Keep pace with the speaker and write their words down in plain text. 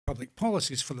public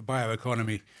policies for the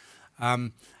bioeconomy.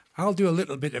 I'll do a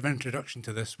little bit of introduction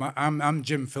to this. I'm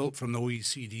Jim Philp from the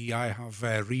OECD. I have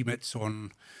remits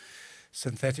on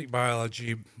synthetic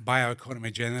biology,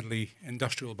 bioeconomy generally,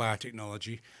 industrial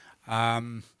biotechnology.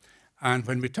 And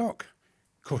when we talk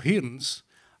coherence,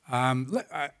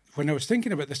 when I was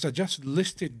thinking about this, I just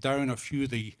listed down a few of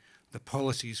the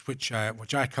policies which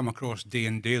I come across day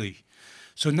and daily.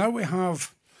 So now we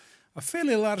have a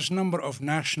fairly large number of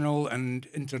national and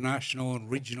international and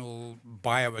regional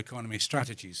bioeconomy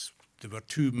strategies. There were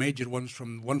two major ones,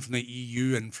 one from the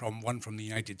EU and one from the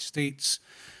United States,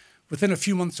 within a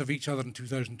few months of each other in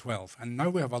 2012. And now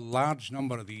we have a large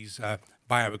number of these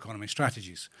bioeconomy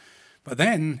strategies. But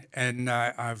then,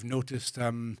 I've noticed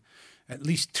at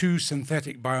least two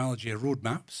synthetic biology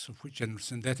roadmaps, which in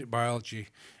synthetic biology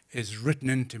is written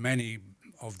into many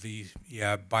of the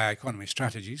bioeconomy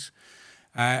strategies.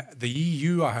 The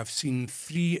EU, I have seen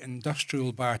 3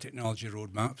 industrial biotechnology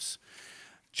roadmaps.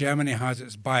 Germany has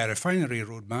its biorefinery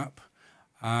roadmap.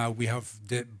 We have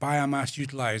the biomass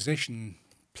utilization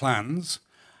plans.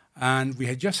 And we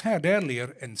had just heard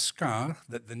earlier in SCAR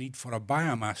that the need for a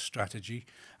biomass strategy.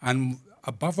 And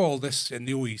above all this in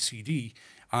the OECD,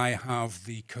 I have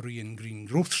the Korean Green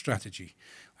Growth Strategy.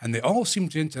 And they all seem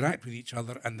to interact with each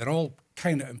other, and they're all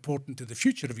kind of important to the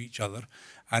future of each other.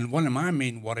 And one of my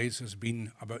main worries has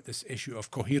been about this issue of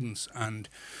coherence and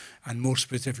more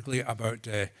specifically about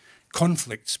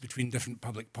conflicts between different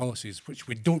public policies, which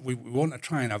we want to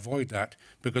try and avoid that,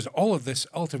 because all of this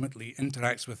ultimately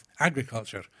interacts with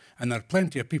agriculture. And there are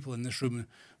plenty of people in this room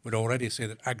would already say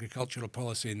that agricultural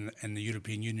policy in the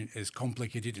European Union is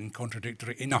complicated and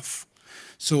contradictory enough.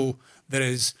 So there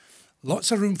is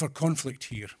lots of room for conflict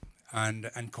here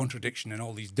and contradiction in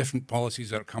all these different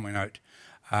policies that are coming out.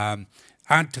 Add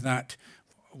to that,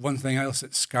 one thing else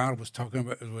that SCAR was talking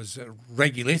about was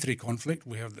regulatory conflict.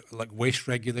 We have like waste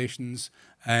regulations,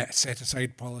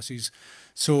 set-aside policies.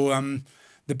 So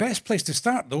the best place to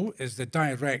start, though, is the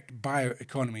direct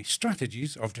bioeconomy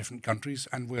strategies of different countries.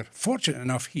 And we're fortunate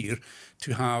enough here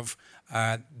to have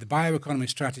the bioeconomy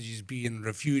strategies being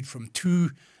reviewed from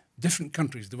 2 different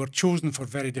countries. They were chosen for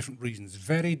very different reasons,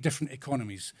 very different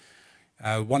economies.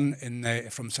 One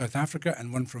from South Africa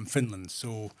and one from Finland.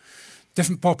 So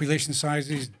different population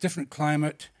sizes, different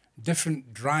climate,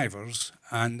 different drivers,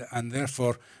 and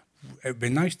therefore it would be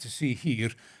nice to see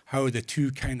here how the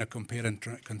 2 kind of compare and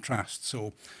contrast.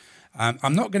 So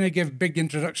I'm not going to give big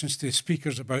introductions to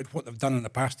speakers about what they've done in the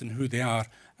past and who they are.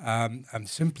 I'm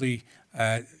simply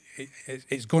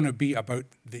it's going to be about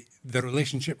the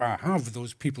relationship I have with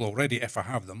those people already, if I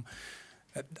have them.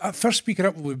 First speaker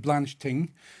up will be Blanche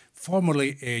Ting,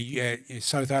 formerly a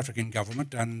South African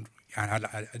government, and had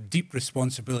a deep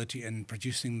responsibility in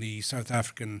producing the South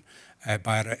African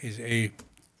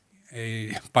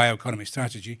bioeconomy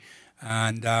strategy.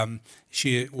 And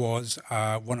she was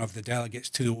one of the delegates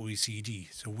to the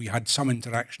OECD, so we had some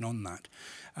interaction on that.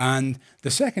 And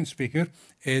the second speaker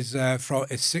is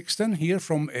Sixten here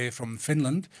from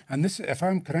Finland, and this, if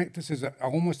I'm correct, this is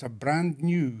almost a brand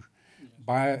new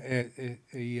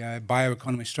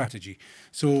bioeconomy strategy.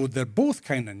 So they're both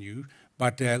kind of new,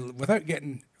 but without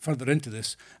getting further into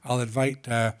this, I'll invite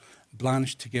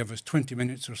Blanche to give us 20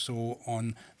 minutes or so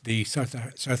on the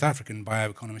South African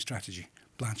bioeconomy strategy.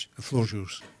 Blanche, the floor is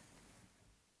yours.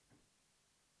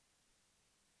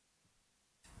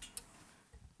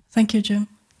 Thank you, Jim.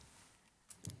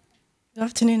 Good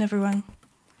afternoon, everyone.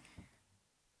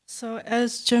 So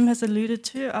as Jim has alluded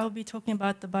to, I'll be talking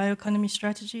about the bioeconomy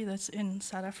strategy that's in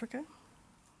South Africa.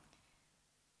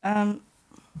 So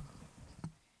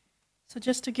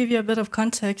just to give you a bit of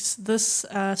context, this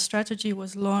strategy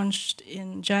was launched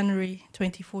in January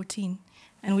 2014,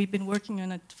 and we've been working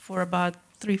on it for about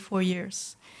 3-4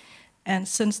 years. And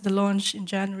since the launch in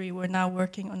January, we're now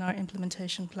working on our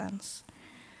implementation plans.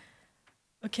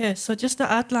 Okay, so just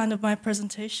the outline of my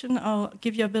presentation, I'll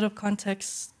give you a bit of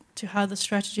context to how the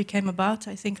strategy came about.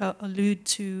 I think I'll allude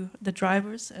to the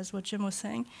drivers, as what Jim was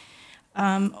saying.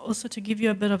 Also to give you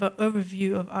a bit of an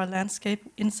overview of our landscape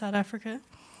in South Africa.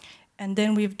 And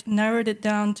then we've narrowed it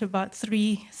down to about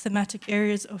 3 thematic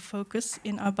areas of focus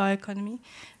in our bioeconomy.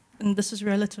 And this is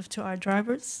relative to our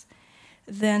drivers.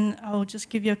 Then I'll just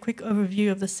give you a quick overview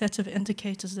of the set of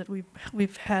indicators that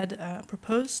we've had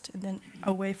proposed, and then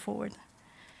our way forward.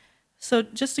 So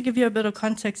just to give you a bit of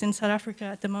context, in South Africa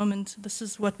at the moment, this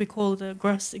is what we call the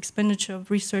gross expenditure of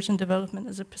research and development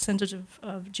as a percentage of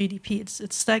GDP.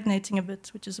 It's stagnating a bit,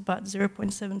 which is about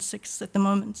 0.76 at the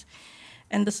moment.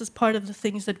 And this is part of the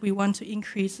things that we want to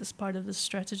increase as part of this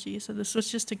strategy. So this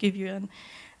was just to give you an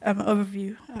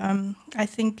overview. I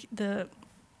think the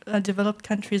developed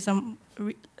countries are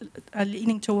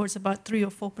leaning towards about 3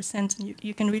 or 4%. And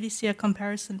you can really see a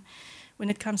comparison when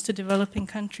it comes to developing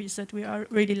countries that we are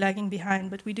really lagging behind.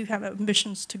 But we do have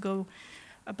ambitions to go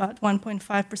about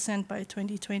 1.5% by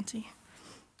 2020.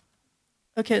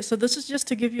 Okay, so this is just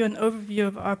to give you an overview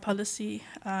of our policy.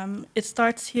 It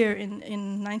starts here in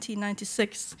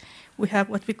 1996. We have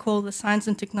what we call the Science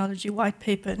and Technology White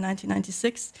Paper in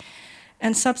 1996.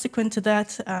 And subsequent to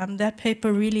that, that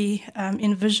paper really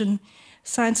envisioned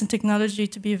science and technology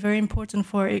to be very important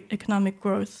for economic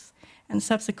growth. And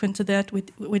subsequent to that,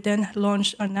 we then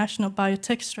launched our national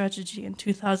biotech strategy in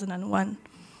 2001.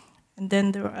 And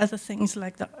then there were other things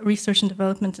like the research and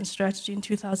development and strategy in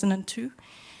 2002.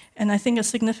 And I think a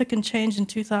significant change in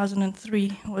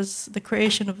 2003 was the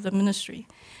creation of the ministry.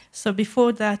 So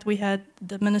before that, we had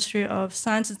the Ministry of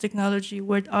Science and Technology,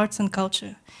 Word, Arts and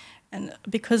Culture. And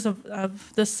because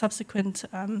of this subsequent,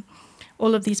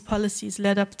 all of these policies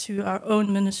led up to our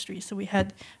own ministry. So we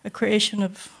had a creation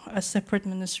of a separate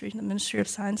ministry, the Ministry of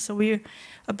Science. So we're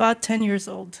about 10 years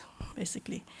old,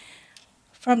 basically.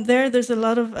 From there, there's a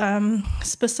lot of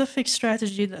specific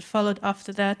strategy that followed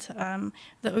after that.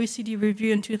 The OECD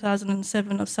review in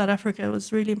 2007 of South Africa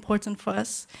was really important for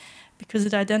us because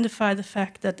it identified the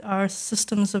fact that our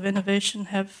systems of innovation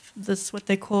have this, what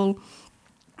they call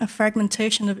a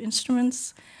fragmentation of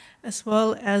instruments, as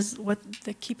well as what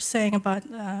they keep saying about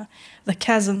the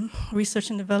chasm,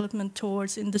 research and development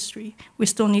towards industry. We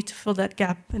still need to fill that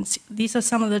gap. And these are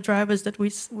some of the drivers that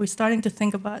we're starting to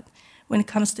think about when it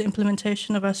comes to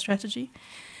implementation of our strategy.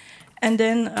 And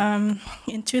then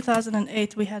in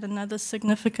 2008, we had another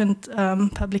significant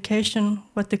publication,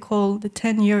 what they call the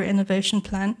 10-year innovation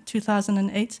plan,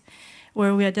 2008,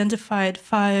 where we identified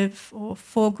 5 or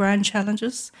 4 grand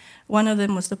challenges. One of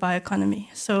them was the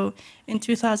bioeconomy. So in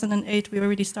 2008, we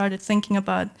already started thinking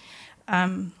about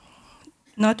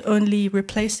not only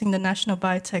replacing the national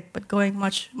biotech, but going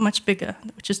much, much bigger,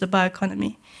 which is the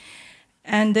bioeconomy.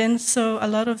 And then, so a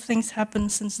lot of things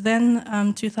happened since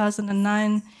then.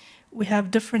 2009, we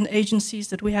have different agencies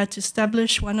that we had to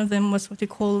establish. One of them was what we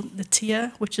call the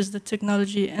TIA, which is the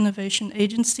Technology Innovation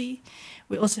Agency.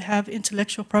 We also have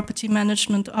Intellectual Property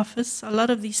Management Office. A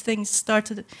lot of these things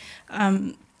started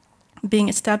being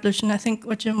established. And I think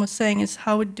what Jim was saying is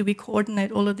how do we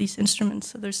coordinate all of these instruments?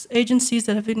 So there's agencies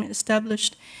that have been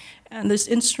established, and there's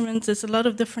instruments, there's a lot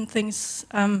of different things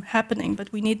happening, but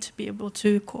we need to be able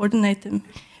to coordinate them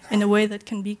in a way that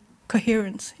can be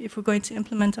coherent if we're going to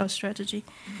implement our strategy.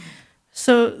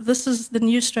 So this is the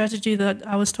new strategy that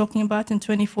I was talking about in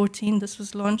 2014. This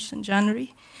was launched in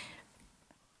January.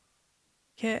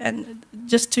 Okay, and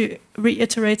just to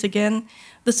reiterate again,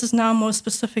 this is now more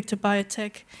specific to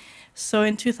biotech. So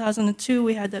in 2002,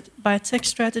 we had the biotech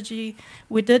strategy.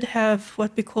 We did have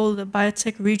what we call the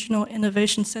Biotech Regional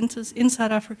Innovation Centers in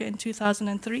South Africa in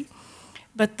 2003.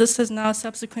 But this has now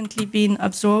subsequently been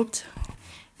absorbed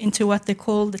into what they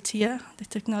call the TIA, the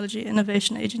Technology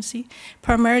Innovation Agency,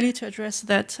 primarily to address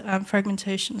that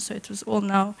fragmentation. So it was all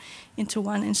now into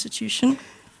one institution.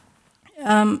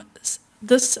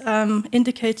 This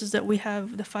indicates that we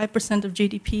have the 5% of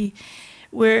GDP.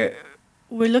 We're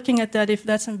looking at that if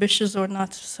that's ambitious or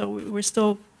not. So we're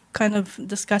still kind of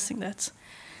discussing that.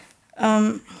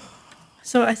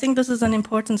 So I think this is an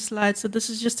important slide. So this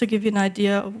is just to give you an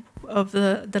idea of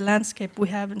the landscape we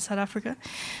have in South Africa.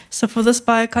 So for this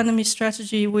bioeconomy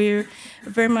strategy, we're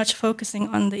very much focusing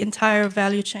on the entire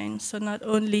value chain. So not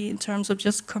only in terms of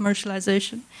just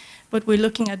commercialization, but we're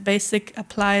looking at basic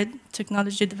applied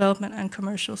technology development and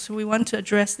commercial. So we want to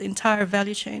address the entire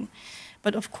value chain.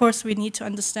 But of course, we need to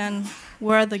understand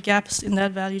where are the gaps in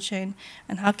that value chain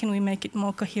and how can we make it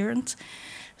more coherent.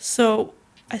 So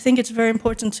I think it's very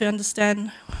important to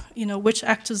understand, which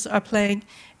actors are playing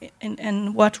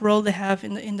and what role they have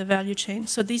in the value chain.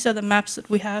 So these are the maps that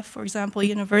we have. For example,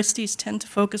 universities tend to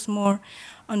focus more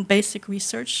on basic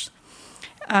research.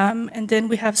 And then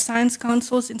we have science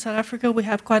councils in South Africa. We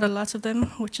have quite a lot of them,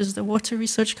 which is the Water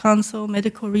Research Council,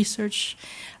 Medical Research.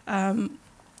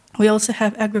 We also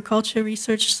have Agriculture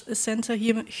Research Center,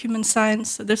 Human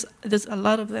Science. So there's a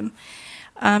lot of them.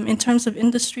 In terms of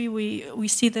industry, we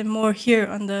see them more here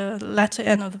on the latter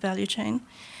end of the value chain.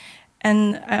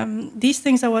 And these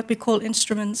things are what we call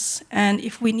instruments. And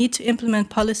if we need to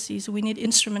implement policies, we need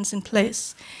instruments in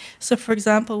place. So for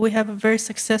example, we have a very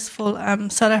successful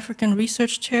South African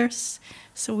research chairs.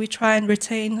 So we try and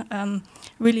retain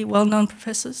really well-known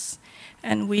professors.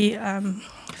 And we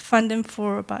fund them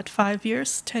for about 5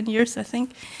 years, 10 years, I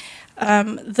think.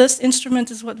 This instrument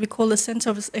is what we call the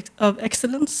Center of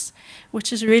Excellence,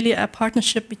 which is really a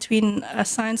partnership between a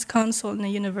science council and a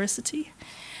university.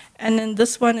 And then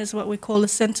this one is what we call the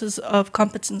Centers of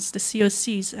Competence, the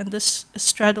COCs, and this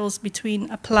straddles between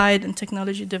applied and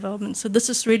technology development. So this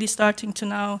is really starting to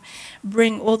now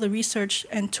bring all the research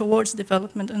and towards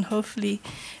development, and hopefully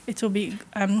it will be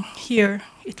here,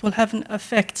 it will have an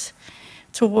effect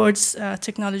towards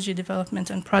technology development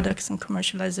and products and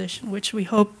commercialization, which we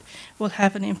hope will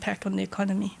have an impact on the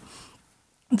economy.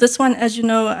 This one, as you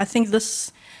know, I think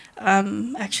this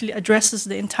actually addresses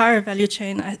the entire value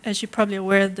chain. As you're probably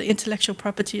aware, the intellectual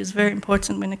property is very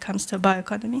important when it comes to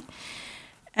bioeconomy.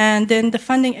 And then the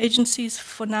funding agencies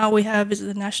for now we have is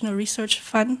the National Research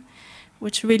Fund,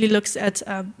 which really looks at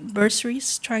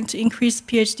bursaries, trying to increase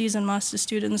PhDs and master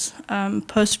students,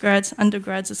 postgrads,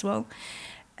 undergrads as well.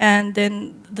 And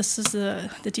then this is the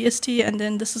DST, and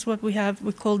then this is what we have,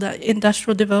 we call the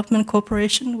Industrial Development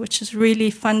Corporation, which is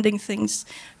really funding things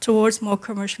towards more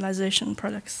commercialization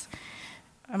products.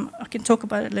 I can talk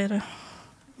about it later.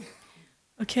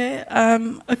 Okay,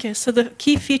 okay, so the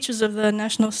key features of the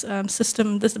national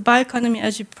system, this bioeconomy,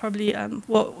 as you probably,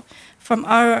 well, from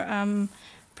our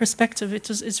perspective,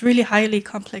 it's really highly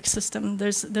complex system.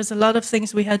 There's a lot of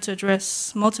things we had to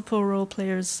address, multiple role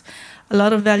players, a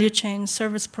lot of value chain,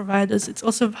 service providers. It's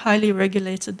also highly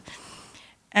regulated,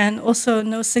 and also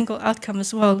no single outcome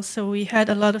as well. So we had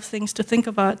a lot of things to think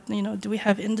about. You know, do we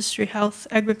have industry, health,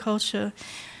 agriculture?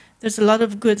 There's a lot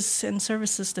of goods and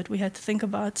services that we had to think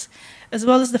about, as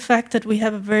well as the fact that we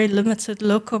have a very limited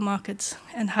local market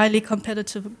and highly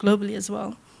competitive globally as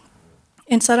well.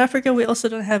 In South Africa, we also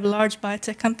don't have large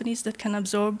biotech companies that can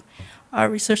absorb our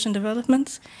research and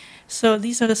development. So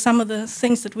these are some of the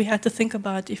things that we had to think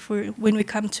about when we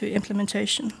come to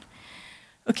implementation.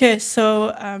 Okay, so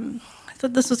I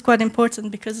thought this was quite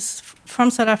important because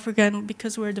from South Africa and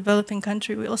because we're a developing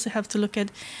country, we also have to look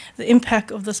at the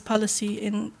impact of this policy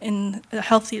in a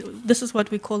healthy, this is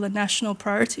what we call the national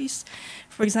priorities.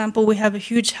 For example, we have a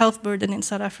huge health burden in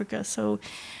South Africa. So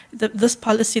this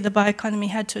policy, the bioeconomy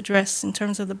had to address in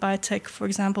terms of the biotech, for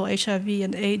example, HIV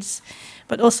and AIDS,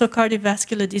 but also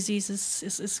cardiovascular diseases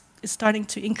is starting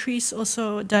to increase,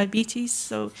 also diabetes.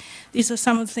 So these are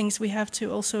some of the things we have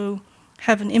to also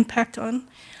have an impact on.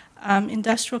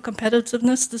 Industrial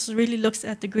competitiveness, this really looks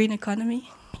at the green economy,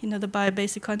 you know, the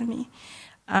bio-based economy.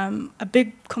 A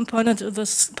big component of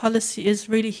this policy is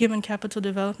really human capital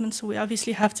development, so we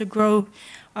obviously have to grow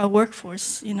our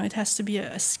workforce. You know, it has to be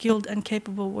a skilled and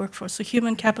capable workforce. So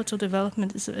human capital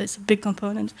development is a big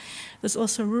component. There's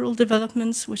also rural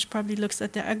developments, which probably looks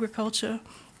at the agriculture.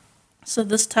 So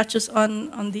this touches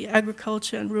on the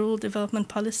agriculture and rural development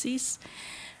policies.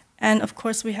 And of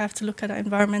course, we have to look at our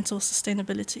environmental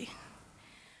sustainability.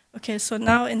 Okay, so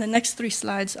now in the next 3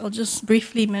 slides, I'll just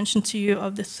briefly mention to you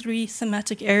of the 3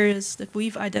 thematic areas that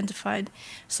we've identified.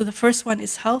 So the first one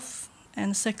is health,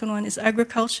 and the second one is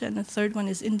agriculture, and the third one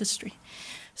is industry.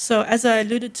 So as I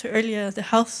alluded to earlier, the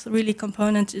health really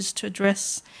component is to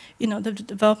address, you know, the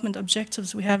development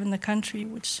objectives we have in the country,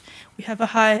 which we have a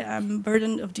high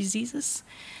burden of diseases.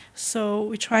 So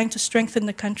we're trying to strengthen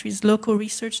the country's local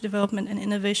research, development, and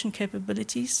innovation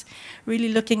capabilities, really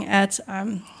looking at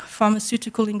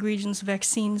pharmaceutical ingredients,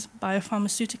 vaccines,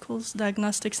 biopharmaceuticals,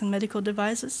 diagnostics, and medical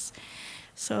devices.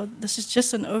 So this is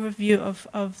just an overview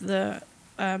of the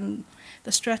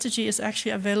strategy is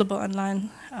actually available online.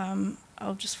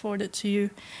 I'll just forward it to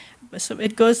you. So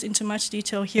it goes into much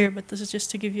detail here, but this is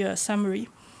just to give you a summary.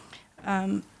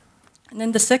 And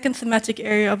then the second thematic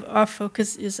area of our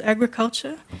focus is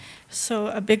agriculture. So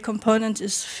a big component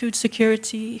is food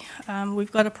security.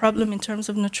 We've got a problem in terms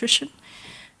of nutrition.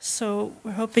 So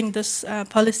we're hoping this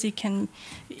policy can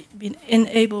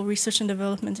enable research and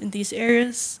development in these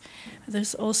areas.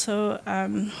 There's also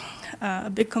a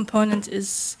big component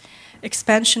is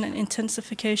expansion and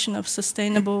intensification of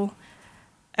sustainable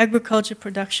agriculture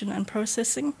production and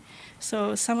processing.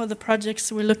 So some of the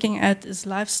projects we're looking at is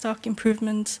livestock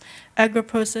improvement,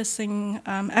 agro-processing.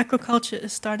 Agriculture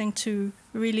is starting to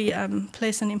really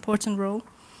place an important role.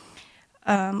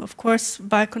 Of course,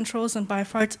 biocontrols and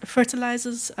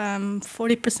biofertilizers,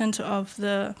 40% of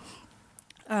the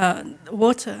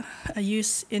water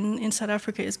use in South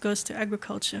Africa goes to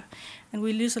agriculture, and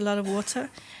we lose a lot of water.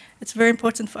 It's very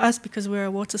important for us because we're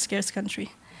a water-scarce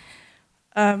country.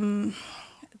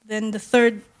 Then the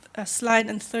third slide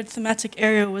and third thematic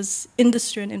area was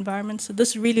industry and environment. So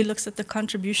this really looks at the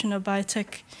contribution of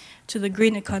biotech to the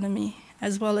green economy,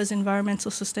 as well as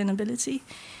environmental sustainability.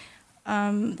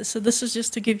 So this is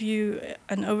just to give you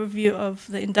an overview of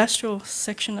the industrial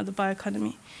section of the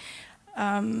bioeconomy.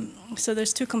 So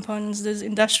there's 2 components. There's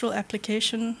industrial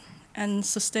application and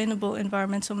sustainable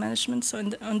environmental management. So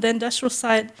on the industrial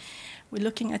side, we're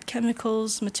looking at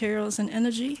chemicals, materials, and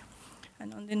energy.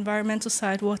 And on the environmental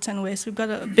side, water and waste. We've got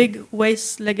a big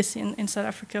waste legacy in South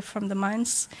Africa from the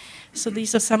mines. So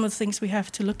these are some of the things we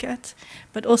have to look at.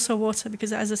 But also water,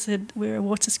 because as I said, we're a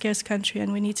water scarce country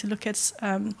and we need to look at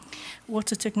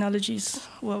water technologies,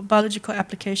 well, biological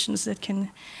applications that can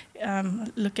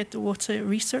look at the water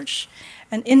research.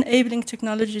 And enabling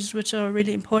technologies which are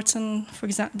really important. For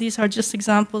example, these are just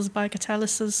examples: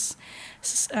 biocatalysis,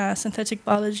 synthetic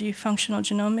biology, functional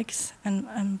genomics,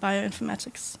 and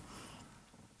bioinformatics.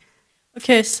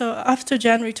 Okay, so after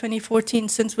January 2014,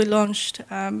 since we launched,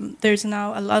 there's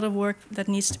now a lot of work that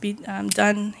needs to be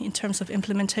done in terms of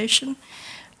implementation.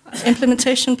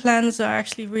 Implementation plans are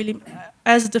actually really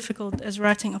as difficult as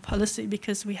writing a policy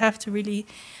because we have to really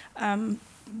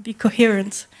be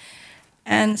coherent.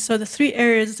 And so the 3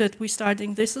 areas that we're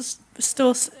starting, this is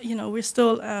still, you know, we're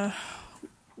still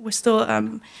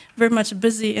very much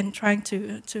busy in trying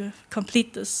to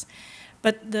complete this.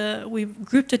 But we've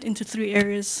grouped it into 3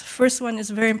 areas. First one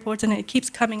is very important, and it keeps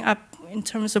coming up in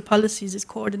terms of policies, is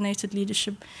coordinated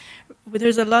leadership.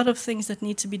 There's a lot of things that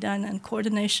need to be done, and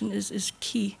coordination is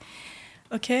key.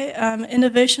 Okay,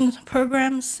 innovation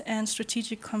programs and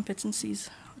strategic competencies.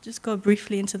 I'll just go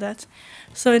briefly into that.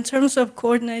 So in terms of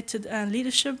coordinated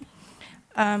leadership,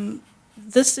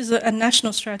 this is a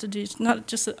national strategy. It's not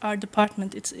just our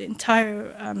department, it's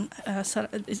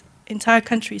entire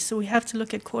country. So we have to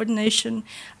look at coordination,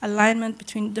 alignment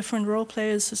between different role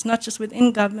players. It's not just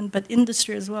within government, but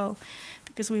industry as well,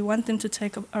 because we want them to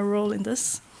take a role in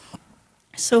this.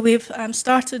 So we've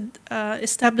started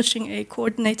establishing a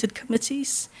coordinated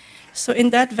committees. So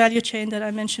in that value chain that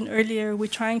I mentioned earlier,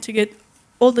 we're trying to get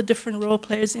all the different role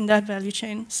players in that value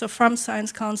chain. So from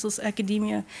science councils,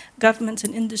 academia, government,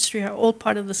 and industry are all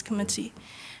part of this committee.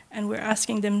 And we're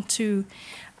asking them to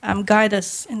guide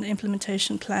us in the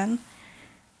implementation plan.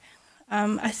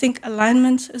 I think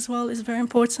alignment as well is very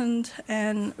important,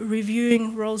 and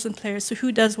reviewing roles and players. So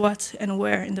who does what and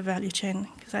where in the value chain,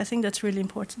 because I think that's really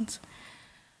important.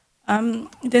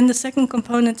 Then the second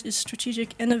component is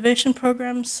strategic innovation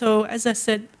programs. So as I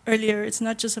said earlier, it's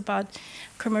not just about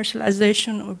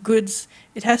commercialization or goods.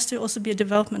 It has to also be a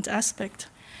development aspect.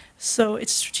 So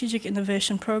it's strategic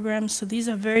innovation programs. So these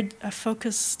are very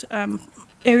focused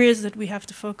areas that we have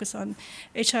to focus on.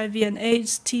 HIV and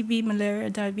AIDS, TB, malaria,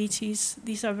 diabetes.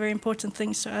 These are very important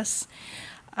things to us.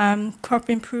 Crop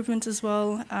improvement as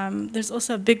well. There's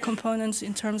also a big component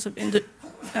in terms of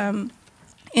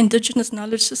indigenous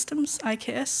knowledge systems,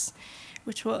 IKS,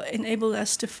 which will enable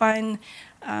us to find,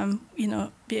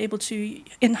 be able to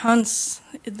enhance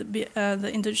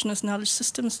the indigenous knowledge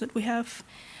systems that we have.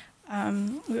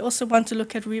 We also want to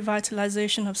look at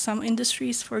revitalization of some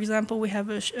industries. For example, we have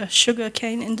a sugar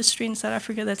cane industry in South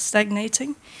Africa that's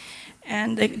stagnating,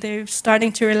 and they're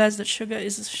starting to realize that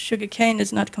sugar cane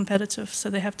is not competitive, so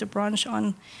they have to branch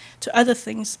on to other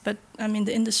things. But I mean,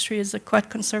 the industry is quite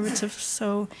conservative,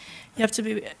 so you have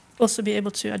to also be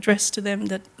able to address to them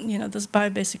that this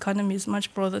bio-based economy is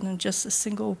much broader than just a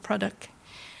single product.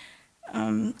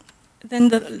 Then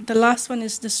the last one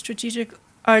is the strategic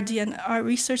RD and our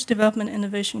research development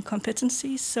innovation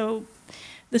competencies. So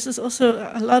this is also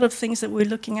a lot of things that we're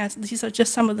looking at. These are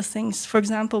just some of the things. For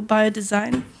example,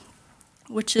 biodesign,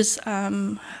 which is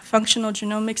functional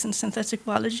genomics and synthetic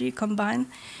biology combined.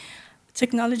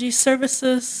 Technology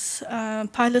services,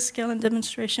 pilot scale and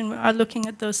demonstration, we are looking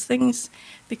at those things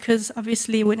because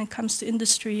obviously when it comes to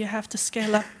industry, you have to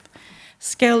scale up.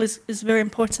 Scale is very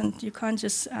important. You can't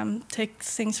just take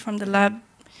things from the lab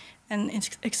and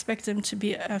expect them to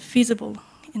be feasible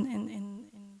in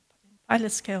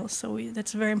pilot scale. So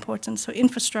that's very important. So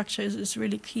infrastructure is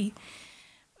really key.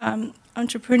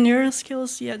 Entrepreneurial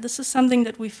skills, yeah, this is something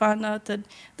that we found out that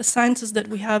the scientists that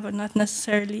we have are not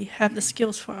necessarily have the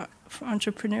skills for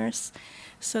entrepreneurs.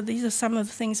 So these are some of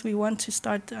the things we want to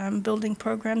start building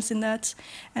programs in that.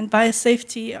 And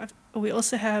biosafety, we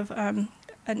also have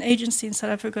an agency in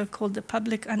South Africa called the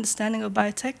Public Understanding of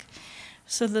Biotech.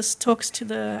 So this talks to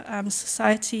the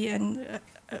society, and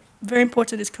very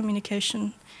important is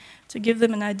communication, to give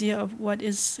them an idea of what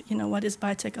is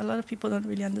biotech. A lot of people don't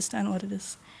really understand what it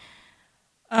is.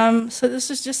 So this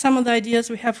is just some of the ideas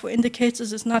we have for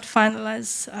indicators. It's not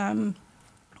finalized.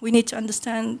 We need to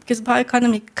understand, because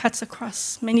bioeconomy cuts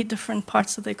across many different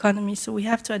parts of the economy, so we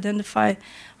have to identify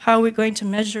how we're going to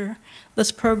measure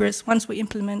this progress. Once we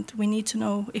implement, we need to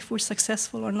know if we're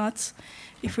successful or not,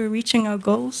 if we're reaching our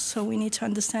goals, so we need to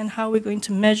understand how we're going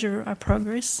to measure our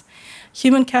progress.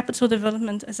 Human capital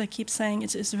development, as I keep saying,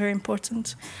 is very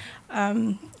important.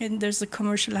 And there's the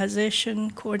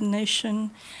commercialization, coordination.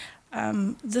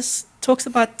 This talks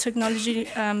about technology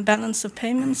balance of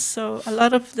payments, so a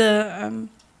lot of the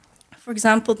for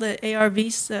example, the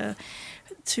ARVs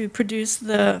to produce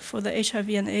for the HIV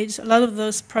and AIDS, a lot of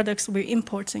those products we're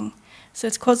importing. So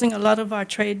it's causing a lot of our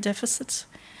trade deficits.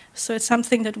 So it's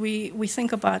something that we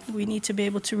think about. We need to be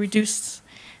able to reduce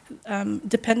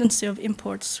dependency of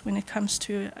imports when it comes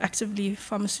to actively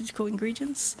pharmaceutical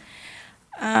ingredients.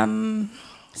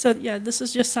 So yeah, this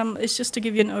is just it's just to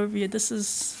give you an overview. This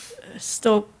is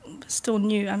still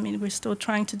new. I mean, we're still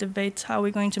trying to debate how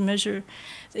we're going to measure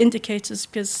the indicators,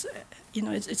 because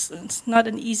it's not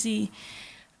an easy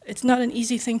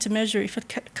thing to measure if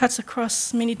it cuts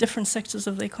across many different sectors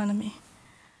of the economy.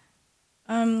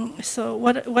 So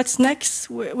what's next?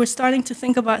 We're starting to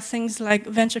think about things like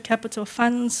venture capital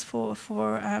funds for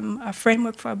our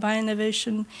framework for our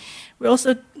bioinnovation. We're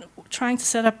also trying to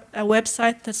set up a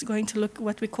website that's going to look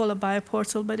what we call a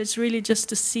bioportal, but it's really just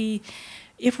to see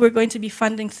if we're going to be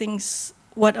funding things,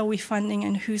 what are we funding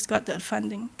and who's got that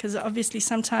funding? Because obviously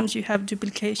sometimes you have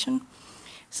duplication.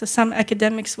 So some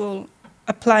academics will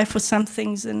apply for some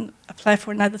things and apply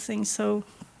for another thing. So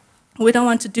we don't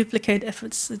want to duplicate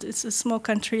efforts. It's a small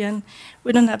country and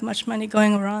we don't have much money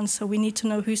going around, so we need to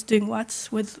know who's doing what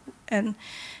and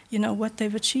what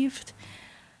they've achieved.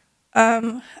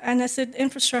 And I said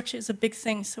infrastructure is a big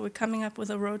thing, so we're coming up with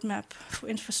a roadmap for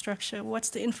infrastructure. What's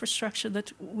the infrastructure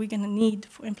that we're going to need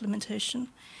for implementation?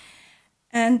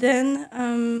 And then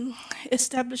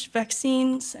establish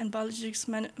vaccines and biologics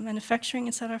manufacturing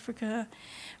in South Africa.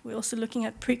 We're also looking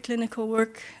at preclinical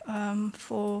work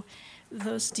for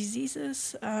those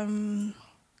diseases. Then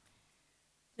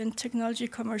technology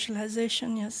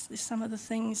commercialization, yes, some of the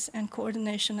things, and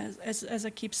coordination, as I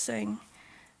keep saying.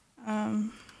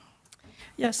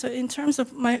 Yeah, so in terms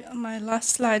of my last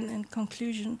slide in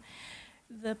conclusion,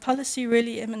 the policy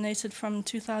really emanated from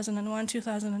 2001,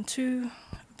 2002,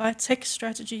 biotech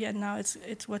strategy, and now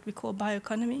it's what we call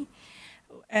bioeconomy.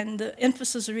 And the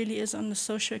emphasis really is on the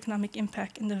socio-economic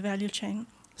impact in the value chain.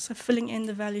 So filling in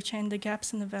the value chain, the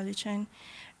gaps in the value chain.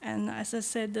 And as I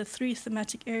said, the 3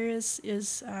 thematic areas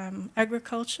is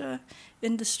agriculture,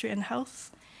 industry, and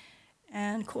health.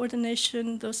 And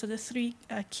coordination, those are the 3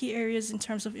 key areas in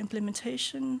terms of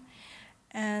implementation.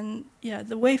 And yeah,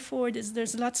 the way forward is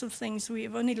there's lots of things.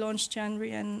 We've only launched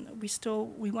January, and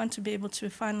we want to be able to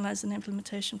finalize an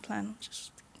implementation plan.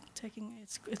 Just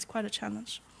it's quite a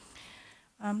challenge.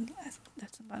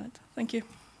 That's about it. Thank you.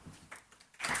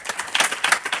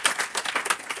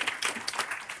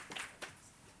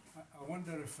 I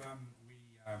wonder if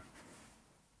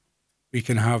we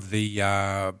can have the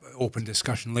open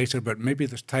discussion later, but maybe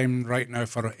there's time right now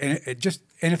for just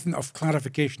anything of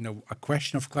clarification, a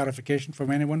question of clarification from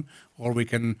anyone, or we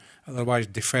can otherwise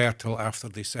defer till after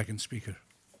the second speaker.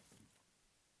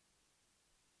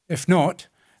 If not,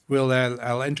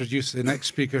 I'll introduce the next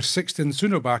speaker, Sixten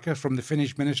Sunnobacka from the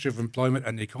Finnish Ministry of Employment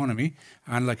and Economy.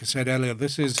 And like I said earlier,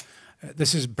 this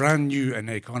is brand new in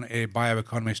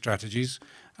bioeconomy strategies.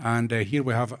 And here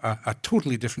we have a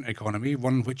totally different economy,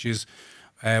 one which is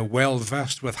well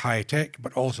versed with high tech,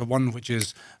 but also one which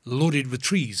is loaded with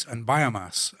trees and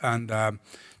biomass. And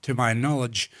to my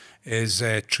knowledge, is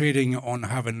trading on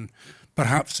having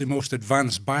perhaps the most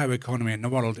advanced bioeconomy in the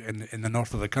world in the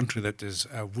north of the country, that is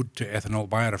a wood to ethanol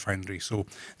biorefinery. So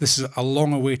this is a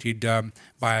long-awaited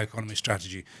bioeconomy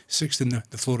strategy. Sixten,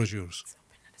 the floor is yours.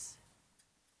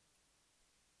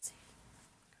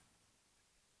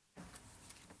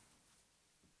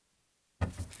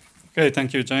 Okay,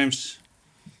 thank you, James.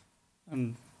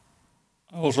 And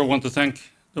I also want to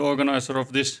thank the organizer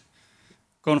of this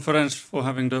conference for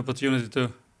having the opportunity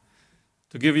to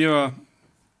give you a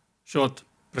short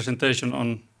presentation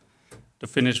on the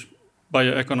Finnish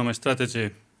bioeconomy strategy.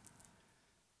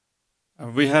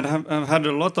 We have had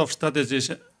a lot of strategies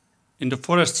in the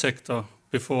forest sector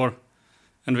before,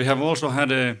 and we have also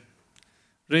had a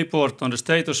report on the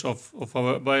status of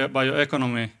our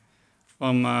bioeconomy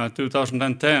from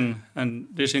 2010, and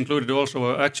this included also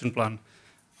our action plan.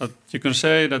 But you can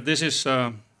say that this is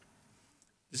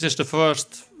the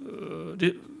first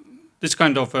this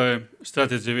kind of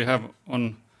strategy we have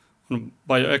on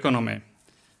bioeconomy,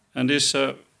 and this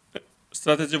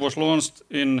strategy was launched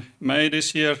in May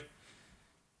this year,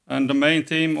 and the main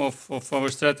theme of our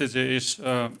strategy is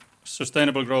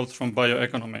sustainable growth from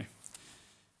bioeconomy.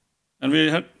 And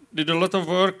we did a lot of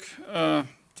work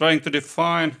trying to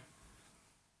define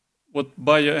what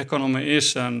bioeconomy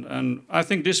is, and I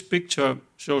think this picture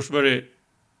shows very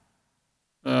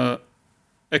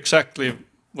exactly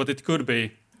what it could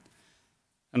be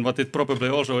and what it probably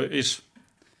also is.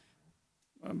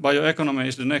 Bioeconomy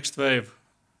is the next wave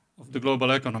of the global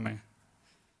economy,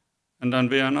 and then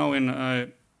we are now in a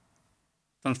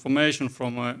transformation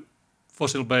from a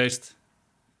fossil-based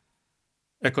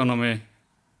economy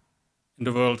in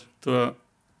the world to a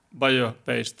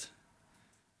bio-based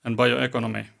and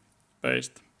bioeconomy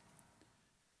based.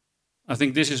 I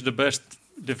think this is the best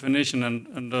definition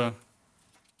and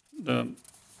the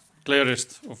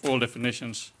clearest of all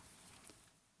definitions.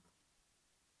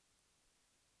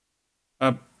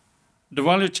 The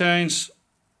value chains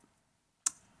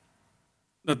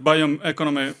that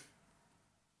bioeconomy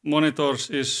monitors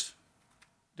is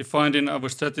defined in our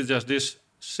strategy as these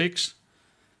 6.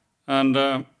 And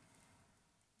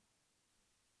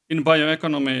in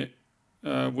bioeconomy,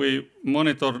 we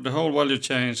monitor the whole value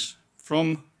chains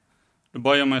from the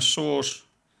biomass source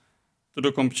to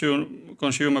the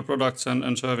consumer products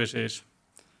and services.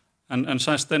 And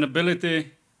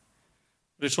sustainability,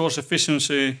 resource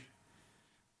efficiency,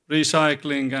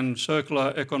 recycling and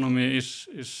circular economy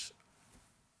is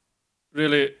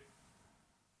really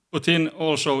put in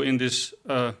also in this,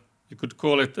 you could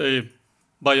call it a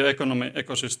bioeconomy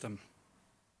ecosystem.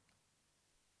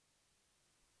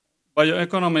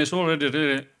 Bioeconomy is already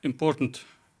really important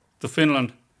to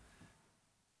Finland.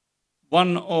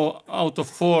 1 out of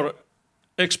 4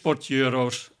 export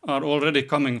euros are already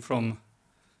coming from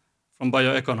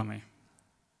bioeconomy.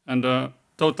 And the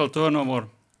total turnover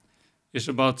is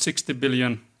about 60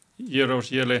 billion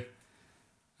euros yearly.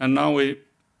 And now we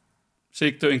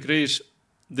seek to increase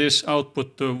this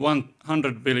output to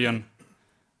 100 billion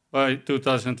by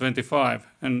 2025,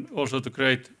 and also to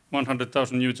create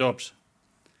 100,000 new jobs.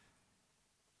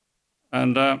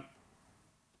 And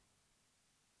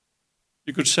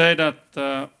you could say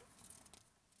that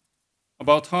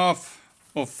about half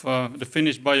of the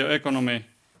Finnish bioeconomy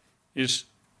is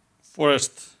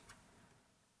forest-based.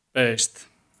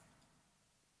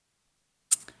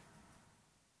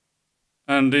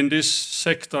 And in this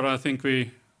sector, I think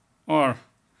we are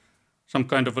some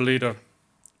kind of a leader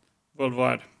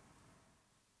worldwide.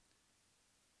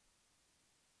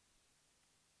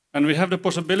 And we have the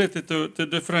possibility to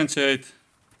differentiate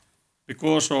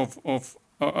because of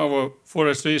our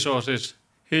forest resources.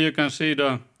 Here you can see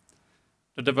the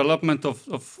development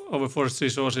of our forest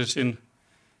resources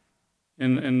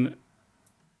in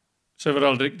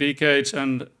several decades,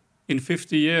 and in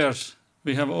 50 years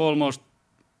we have almost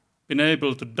been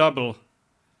able to double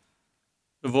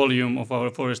the volume of our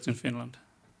forest in Finland.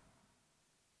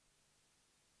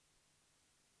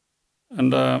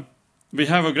 And we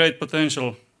have a great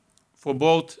potential for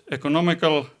both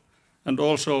economical and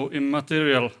also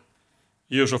immaterial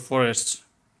use of forests.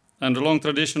 And the long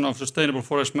tradition of sustainable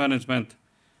forest management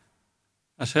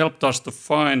has helped us to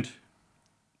find,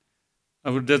 I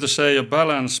would dare to say, a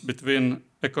balance between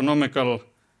economical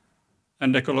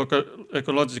and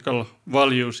ecological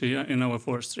values in our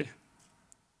forestry.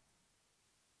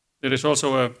 There is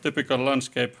also a typical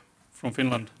landscape from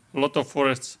Finland. A lot of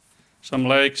forests, some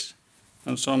lakes,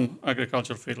 and some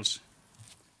agricultural fields.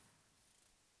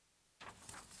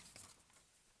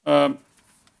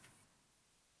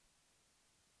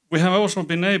 We have also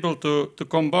been able to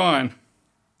combine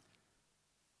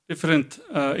different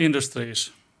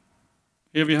industries.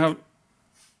 Here we have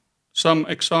some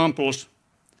examples.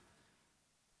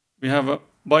 We have a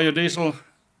biodiesel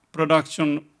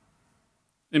production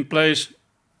in place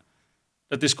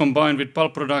that is combined with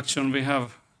pulp production. We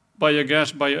have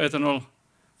biogas, bioethanol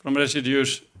from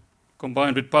residues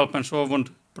combined with pulp and solvent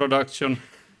production.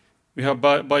 We have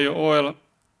bio-oil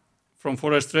from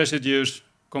forest residues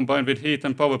combined with heat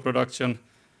and power production.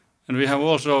 And we have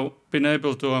also been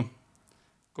able to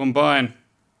combine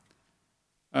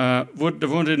the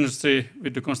wood industry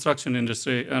with the construction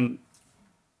industry, and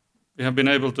we have been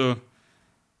able to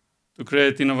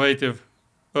create innovative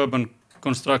urban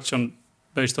construction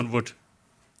based on wood.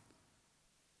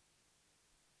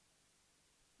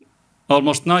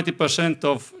 Almost 90%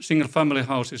 of single-family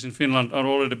houses in Finland are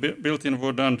already built in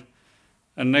wood, and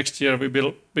next year we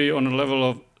will be on a level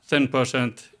of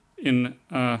 10% in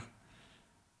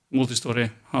multi-story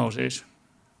houses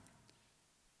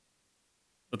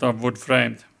that are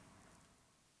wood-framed.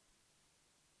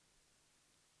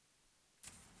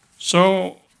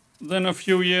 So then a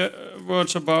few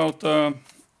words about the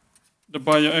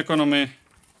bioeconomy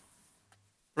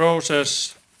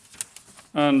process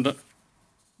and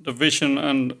the vision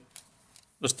and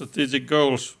the strategic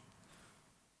goals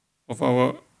of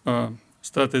our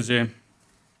strategy.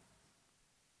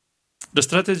 The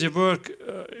strategy work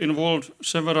involved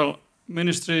several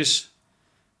ministries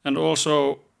and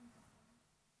also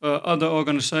other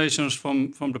organizations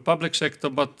from the public sector,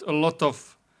 but a lot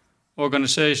of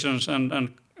organizations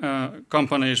and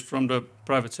companies from the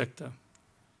private sector.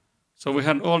 So we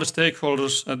had all the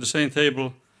stakeholders at the same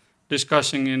table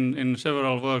discussing in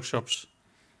several workshops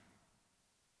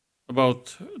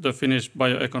about the Finnish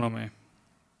bioeconomy.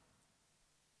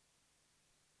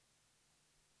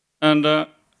 And the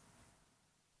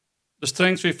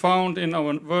strengths we found in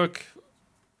our work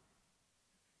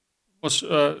was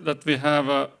that we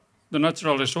have the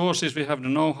natural resources, we have the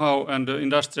know-how and the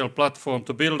industrial platform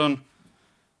to build on,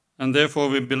 and therefore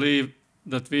we believe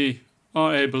that we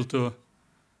are able to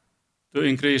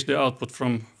increase the output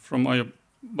from our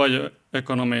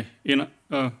bioeconomy in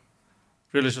a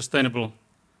really sustainable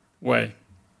way.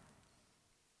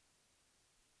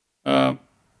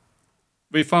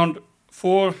 We found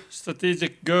 4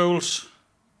 strategic goals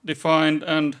defined,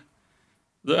 and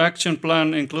the action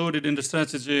plan included in the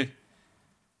strategy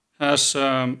has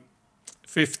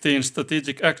 15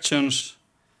 strategic actions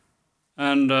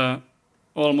and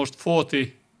almost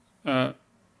 40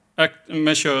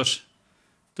 measures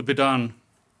to be done.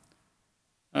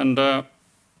 And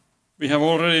we have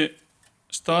already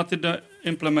started the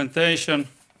implementation.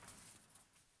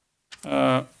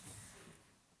 At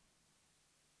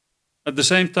the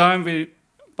same time we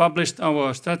published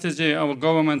our strategy, our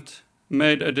government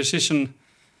made a decision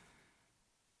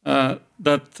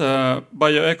that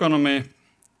bioeconomy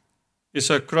is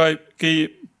a key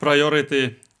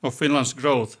priority of Finland's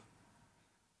growth.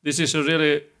 This is a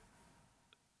really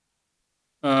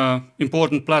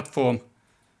important platform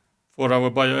for our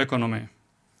bioeconomy.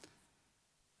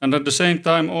 And at the same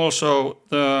time also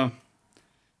the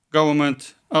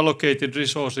government allocated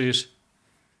resources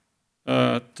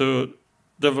to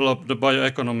develop the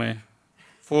bioeconomy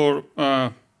for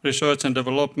research and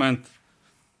development,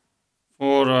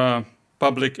 for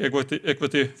public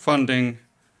equity funding,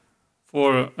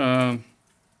 for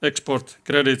export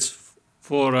credits,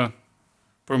 for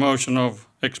promotion of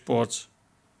exports,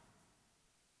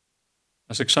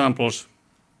 as examples.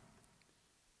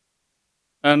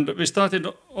 And we started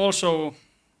also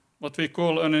what we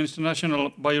call an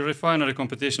international biorefinery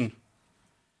competition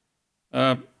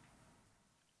to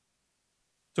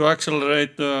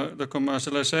accelerate the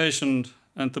commercialization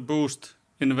and to boost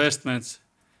investments,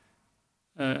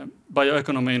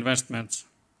 bioeconomy investments.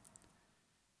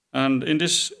 And in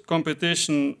this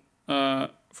competition,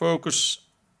 focus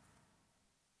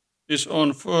is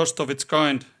on first of its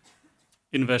kind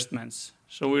investments.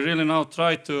 So we really now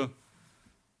try to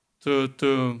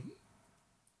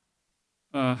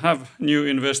have new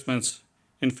investments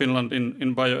in Finland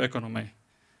in bioeconomy,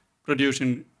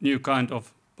 producing new kind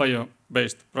of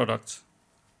bio-based products.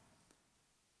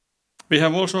 We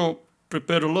have also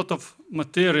prepared a lot of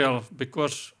material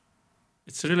because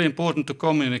it's really important to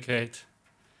communicate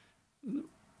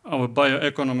our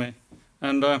bioeconomy.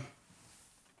 And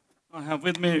I have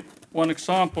with me one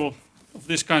example of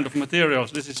this kind of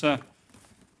materials. This is a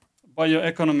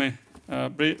bioeconomy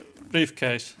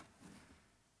briefcase.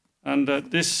 And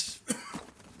this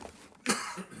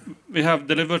we have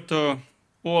delivered to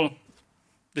all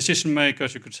decision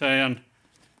makers, you could say,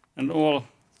 and all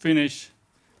Finnish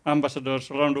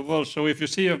ambassadors around the world. So if you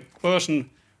see a person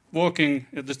walking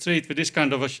at the street with this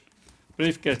kind of a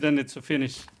briefcase, then it's a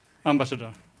Finnish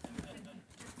ambassador.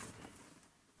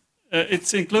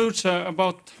 It includes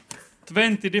about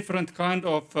 20 different kind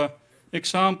of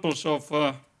examples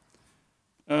of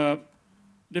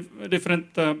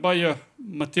different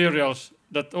biomaterials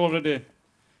that already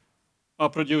are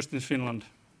produced in Finland.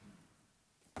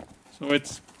 So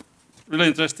it's really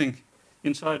interesting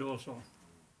inside also.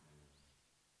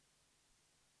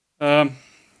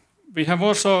 We have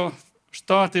also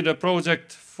started a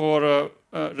project for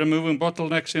removing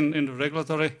bottlenecks in the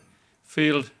regulatory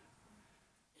field,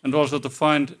 and also to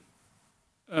find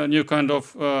a new kind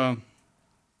of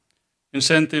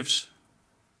incentives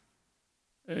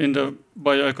in the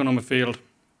bioeconomy field.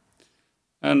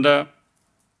 And the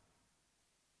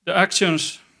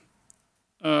actions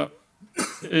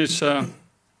is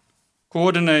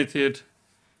coordinated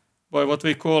by what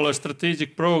we call a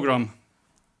strategic program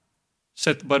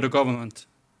set by the government.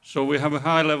 So we have a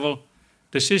high-level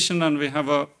decision and we have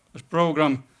a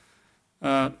program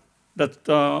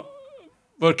that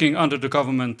working under the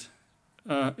government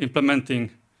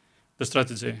implementing the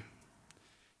strategy.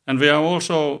 And we are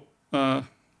also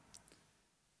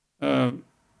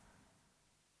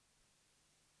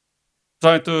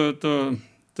try to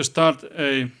start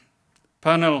a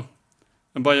panel,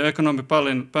 a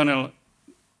bioeconomy panel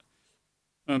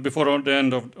before the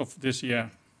end of this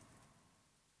year.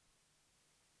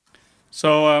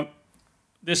 So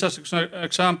this is an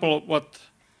example of what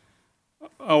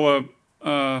our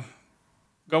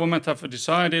government have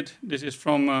decided. This is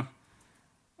from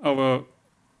our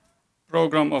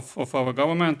program of our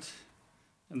government.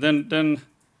 And then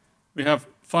we have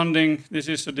funding. This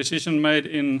is a decision made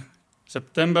in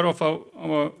September of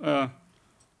our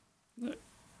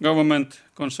government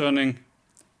concerning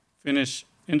Finnish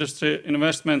industry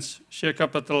investments, share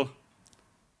capital,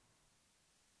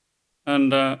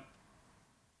 and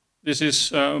this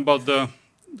is about the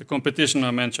competition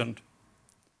I mentioned.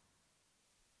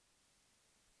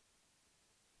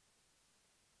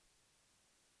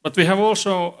 But we have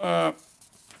also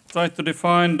tried to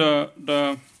define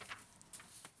the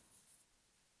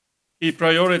key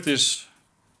priorities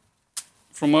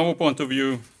from our point of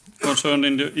view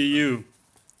concerning the EU.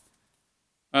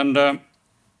 And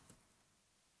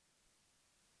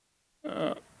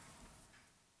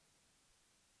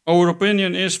our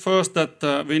opinion is first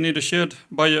that we need a shared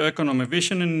bioeconomy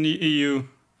vision in the EU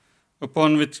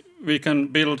upon which we can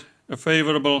build a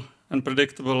favorable and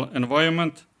predictable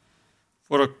environment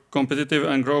for a competitive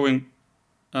and growing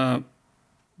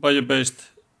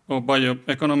bio-based or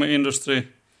bioeconomy industry.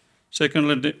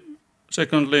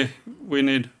 Secondly, we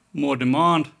need more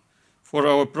demand for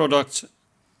our products.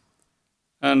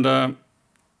 And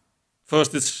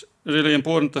first, it's really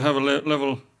important to have a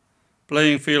level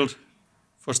playing field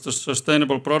for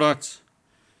sustainable products.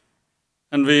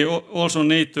 And we also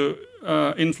need to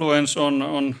influence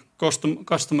on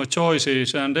customer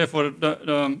choices, and therefore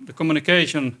the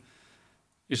communication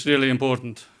is really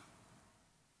important.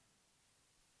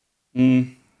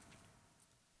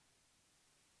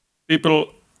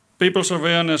 People's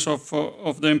awareness of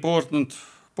the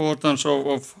importance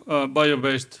of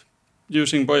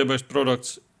using bio-based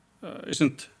products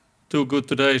isn't too good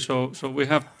today. So we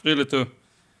have really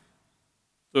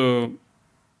to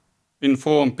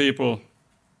inform people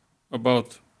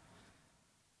about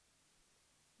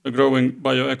the growing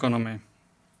bioeconomy.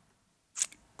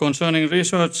 Concerning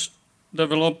research,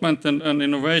 development and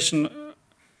innovation,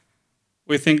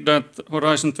 we think that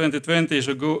Horizon 2020 is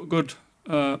a good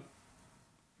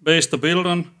base to build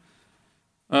on,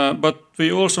 but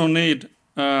we also need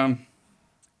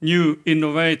new,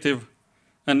 innovative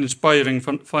and inspiring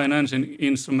financing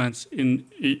instruments in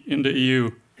the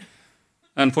EU.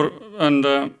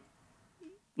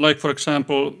 Like for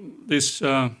example, this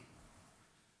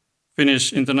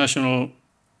Finnish international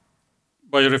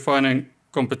biorefining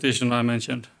competition I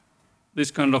mentioned.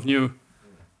 This kind of new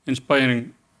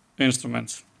inspiring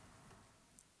instruments.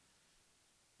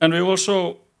 And we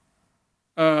also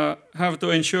have to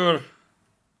ensure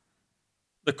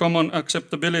the common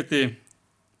acceptability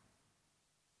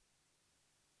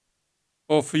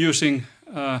of using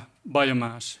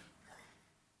biomass.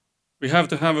 We have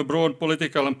to have a broad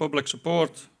political and public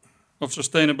support of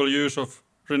sustainable use of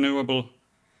renewable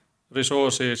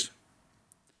resources.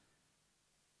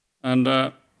 And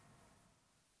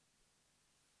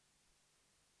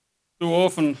too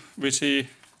often we see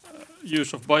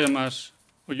use of biomass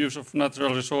or use of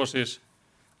natural resources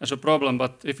as a problem,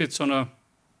 but if it's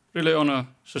really on a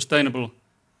sustainable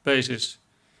basis,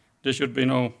 there should be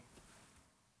no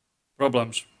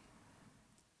problems.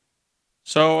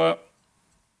 So,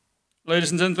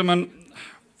 ladies and gentlemen,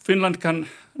 Finland can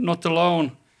not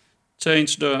alone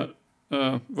change the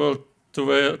world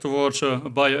towards a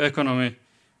bioeconomy.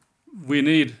 We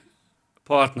need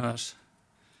partners,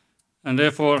 and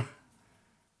therefore,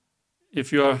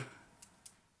 if you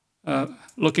are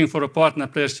looking for a partner,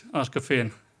 please ask a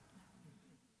Finn.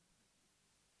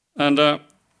 And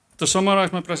to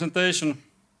summarize my presentation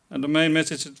and the main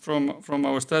messages from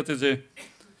our strategy,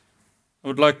 I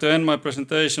would like to end my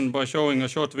presentation by showing a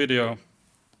short video.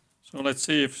 So let's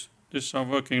see if this is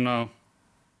working now.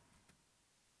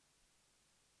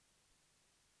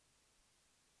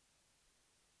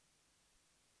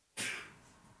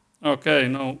 Okay,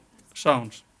 no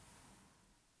sounds.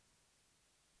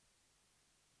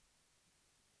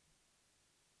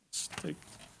 Let's take.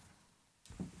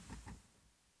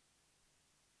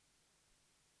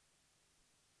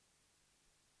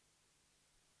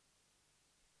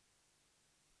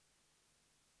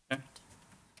 Okay.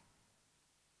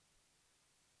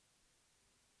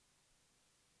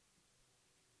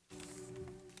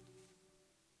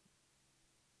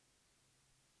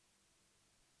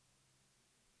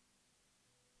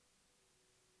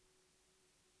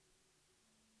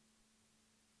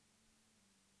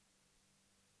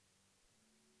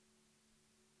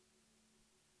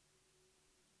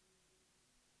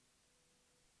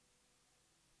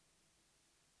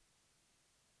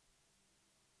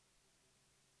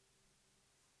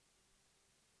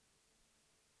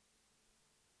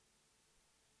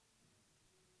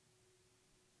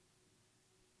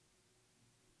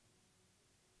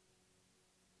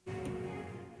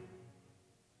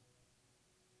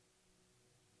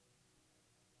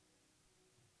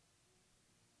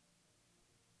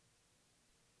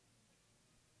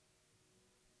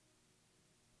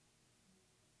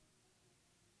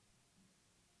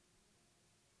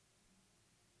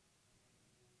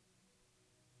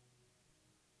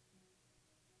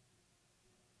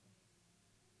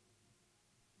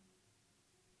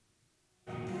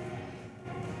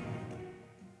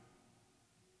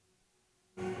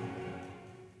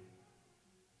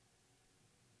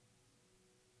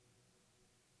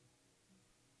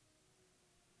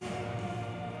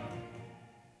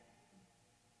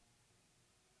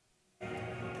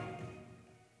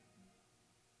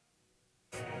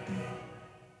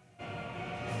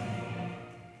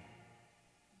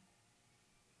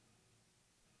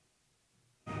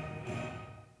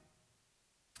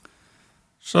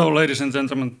 So, ladies and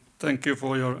gentlemen, thank you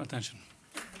for your attention.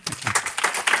 Thank you.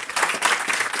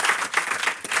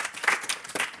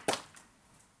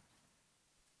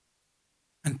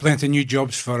 And plenty of new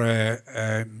jobs for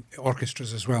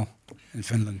orchestras as well in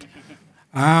Finland.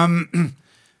 I'm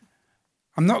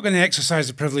not going to exercise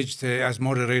the privilege to, as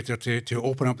moderator to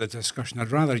open up the discussion.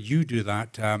 I'd rather you do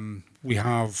that. We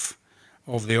have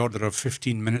of the order of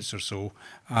 15 minutes or so.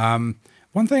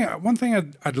 One thing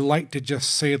I'd like to just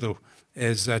say though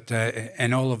is that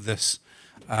in all of this,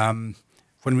 when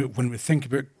we think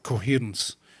about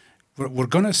coherence, we're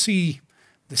going to see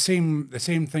the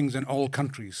same things in all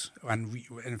countries.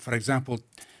 And for example,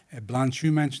 Blanche,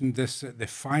 you mentioned this the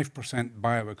 5%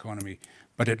 bioeconomy,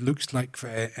 but it looks like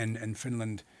in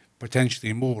Finland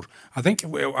potentially more. I think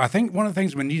one of the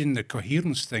things we need in the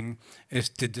coherence thing is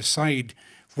to decide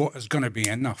what is going to be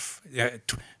enough.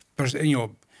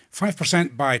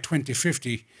 5% by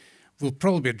 2050 will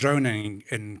probably be drowning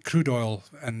in crude oil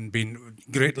and being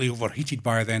greatly overheated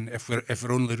by then if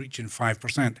we're only reaching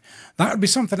 5%. That would be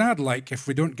something I'd like if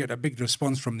we don't get a big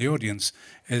response from the audience.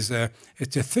 Is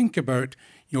to think about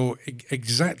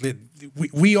exactly.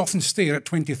 We often stare at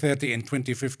 2030 and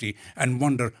 2050 and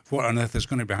wonder what on earth is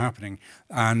going to be happening.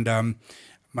 And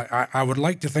I would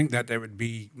like to think that it would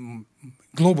be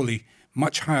globally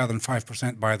much higher than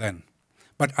 5% by then.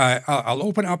 But I'll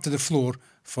open it up to the floor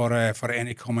for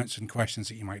any comments and questions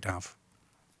that you might have.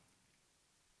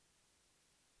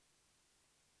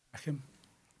 Achim?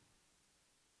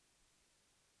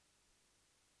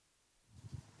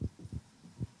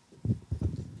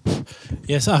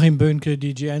 Yes, Achim Böhnke,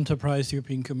 DG Enterprise,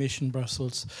 European Commission,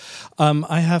 Brussels.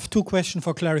 I have two questions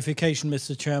for clarification,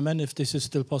 Mr. Chairman, if this is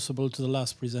still possible, to the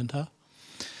last presenter.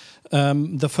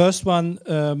 The first one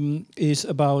is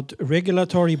about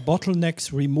regulatory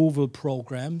bottlenecks removal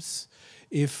programs.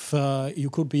 If you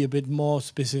could be a bit more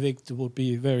specific, it would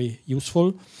be very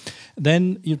useful.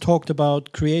 Then you talked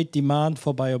about create demand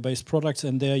for bio-based products,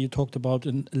 and there you talked about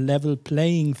a level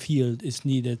playing field is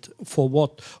needed for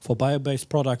what? For bio-based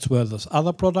products versus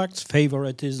other products,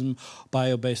 favoritism,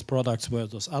 bio-based products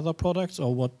versus other products,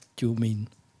 or what do you mean?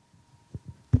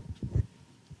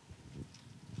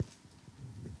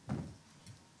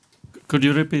 Could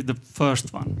you repeat the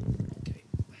first one?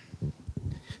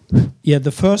 Yeah,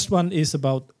 the first one is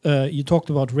about, you talked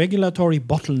about regulatory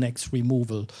bottlenecks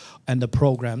removal and the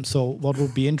program. So what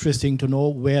would be interesting to know,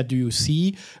 where do you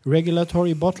see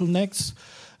regulatory bottlenecks,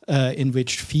 in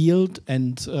which field,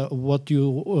 and what do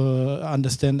you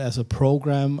understand as a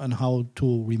program and how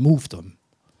to remove them?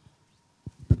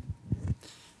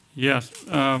 Yes,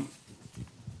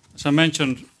 as I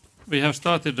mentioned, we have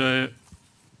started a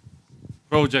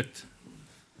project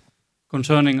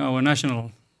concerning our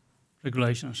national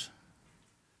regulations.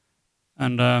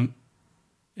 And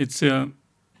it's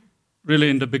really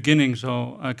in the beginning,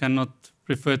 so I cannot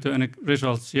refer to any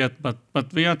results yet, but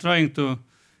we are trying to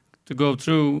go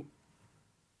through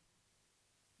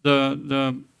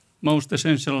the most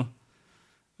essential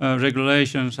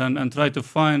regulations and try to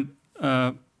find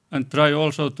and try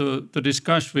also to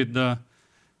discuss with the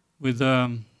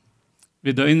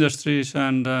industries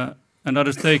and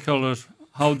other stakeholders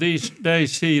how they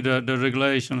see the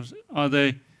regulations.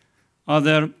 Are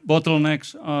there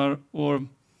bottlenecks, or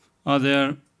are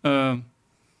there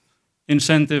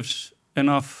incentives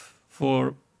enough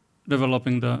for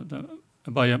developing the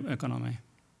bioeconomy?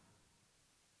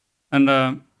 And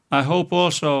I hope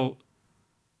also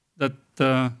that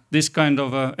this kind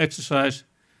of exercise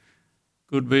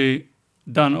could be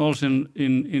done also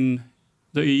in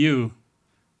the EU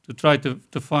to try to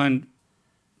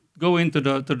go into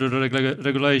the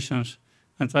regulations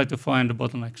and try to find the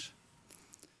bottlenecks.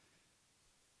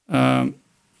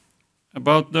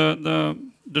 About the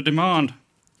demand,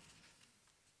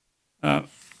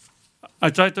 I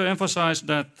try to emphasize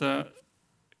that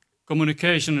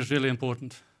communication is really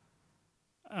important,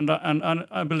 and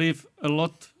I believe a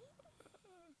lot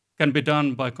can be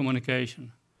done by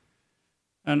communication,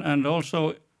 and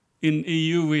also in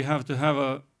EU we have to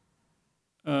have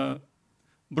a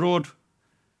broad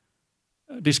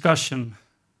discussion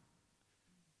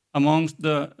amongst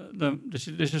the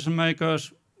decision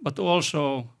makers, but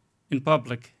also in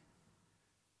public,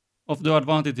 of the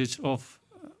advantages of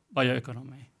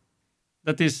bioeconomy.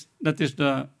 That is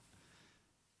the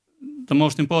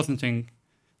most important thing.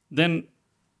 Then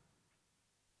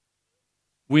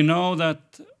we know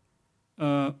that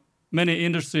many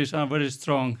industries are very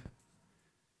strong,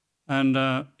 and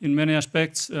in many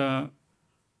aspects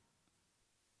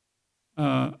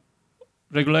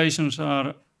regulations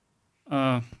are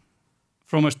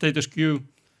from a status quo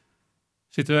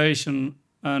situation,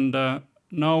 and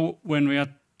now when we are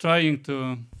trying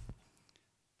to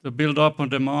build up on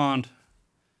demand,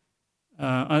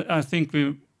 I think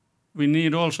we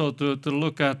need also to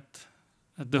look at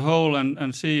the whole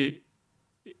and see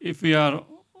if we are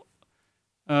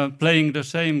playing the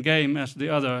same game as the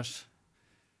others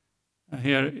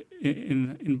here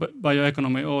in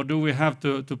bioeconomy, or do we have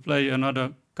to play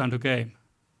another kind of game?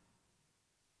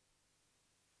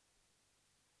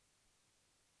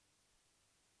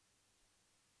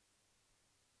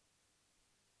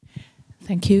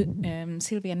 Thank you.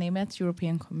 Sylvia Nemeth,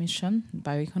 European Commission,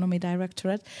 Bioeconomy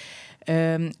Directorate.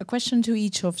 A question to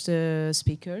each of the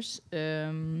speakers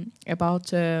about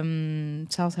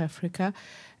South Africa.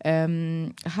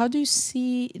 How do you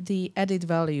see the added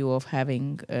value of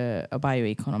having a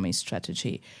bioeconomy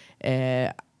strategy?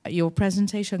 Your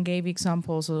presentation gave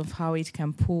examples of how it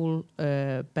can pool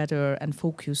better and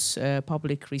focus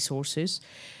public resources.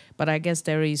 But I guess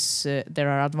there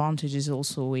are advantages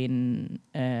also in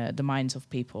the minds of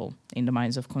people, in the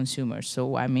minds of consumers.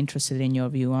 So I'm interested in your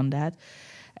view on that.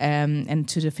 And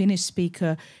to the Finnish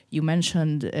speaker, you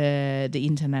mentioned the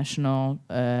international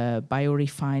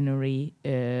biorefinery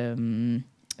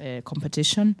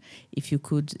competition. If you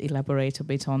could elaborate a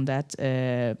bit on that,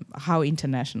 how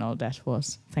international that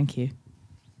was. Thank you.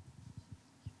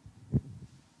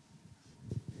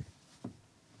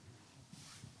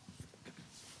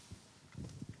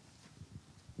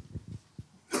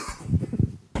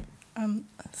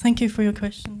 Thank you for your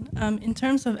question. In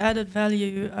terms of added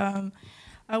value,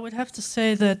 I would have to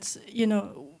say that,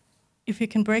 if you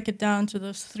can break it down to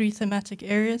those 3 thematic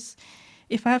areas,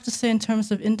 if I have to say in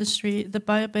terms of industry, the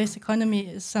bio-based economy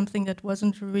is something that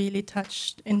wasn't really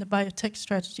touched in the biotech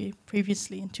strategy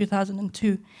previously in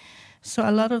 2002. So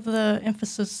a lot of the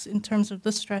emphasis in terms of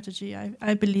this strategy,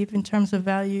 I believe in terms of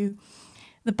value,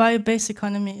 the bio-based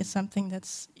economy is something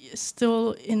that's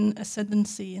still in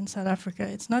ascendancy in South Africa.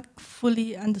 It's not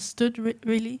fully understood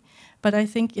really, but I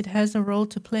think it has a role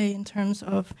to play in terms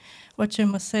of what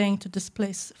Jim was saying, to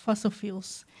displace fossil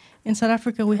fuels. In South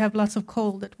Africa, we have lots of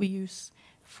coal that we use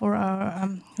for our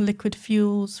liquid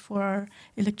fuels, for our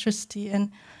electricity,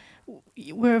 and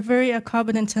we're a very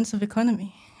carbon-intensive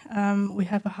economy. We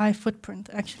have a high footprint,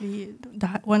 actually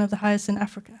one of the highest in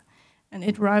Africa, and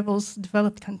it rivals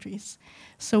developed countries.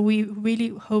 So we really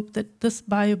hope that this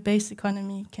bio-based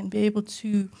economy can be able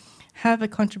to have a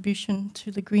contribution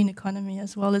to the green economy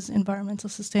as well as environmental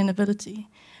sustainability.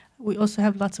 We also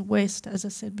have lots of waste, as I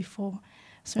said before.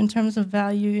 So in terms of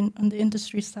value on the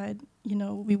industry side,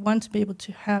 we want to be able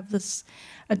to have this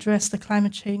address the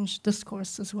climate change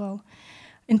discourse as well.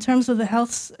 In terms of the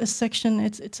health section,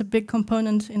 it's a big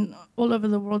component in all over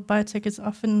the world. Biotech is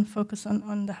often focused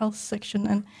on the health section,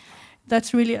 and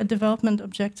that's really a development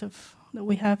objective that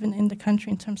we have in the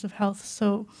country in terms of health.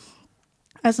 So,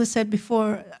 as I said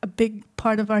before, a big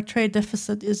part of our trade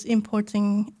deficit is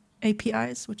importing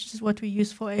APIs, which is what we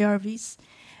use for ARVs.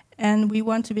 And we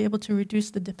want to be able to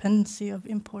reduce the dependency of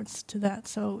imports to that.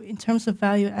 So in terms of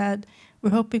value add,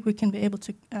 we're hoping we can be able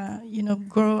to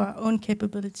grow our own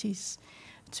capabilities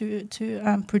to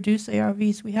produce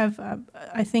ARVs. We have,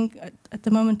 I think, at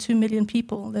the moment, 2 million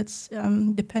people that's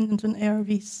dependent on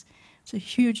ARVs. It's a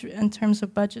huge in terms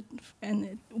of budget, and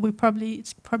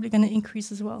it's probably going to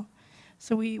increase as well.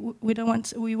 So we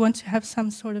want to have some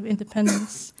sort of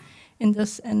independence in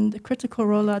this, and the critical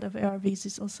rollout of ARVs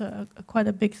is also quite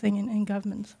a big thing in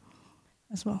government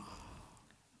as well.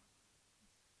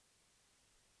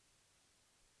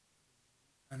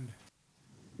 And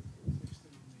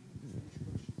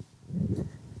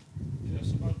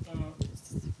yes,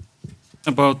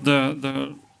 about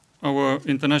our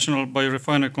international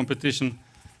biorefinery competition.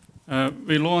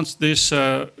 We launched this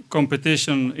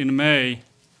competition in May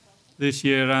this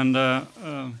year, and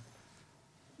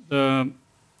the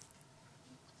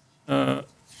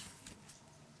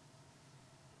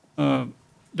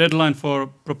deadline for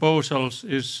proposals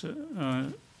is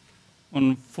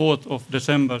on 4th of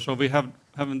December, so we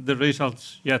haven't the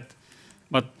results yet.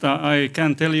 But I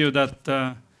can tell you that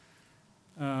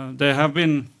there have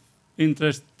been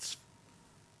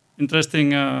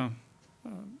interesting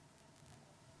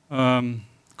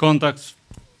contacts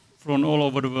from all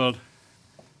over the world.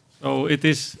 So it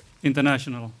is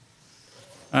international.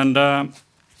 And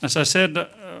as I said,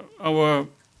 our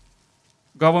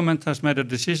government has made a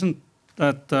decision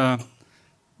that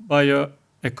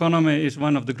bioeconomy is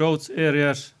one of the growth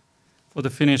areas for the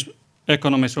Finnish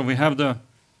economy. So we have the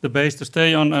base to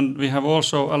stay on, and we have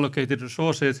also allocated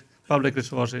resources, public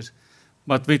resources.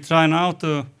 But we try now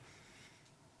to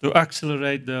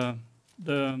accelerate the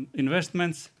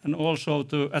investments and also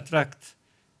to attract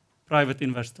private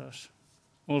investors,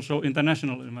 also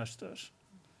international investors.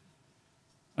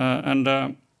 And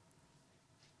the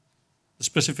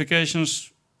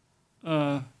specifications,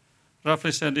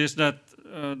 roughly said, is that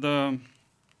the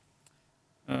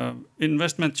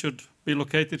investment should be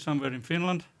located somewhere in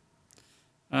Finland,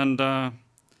 and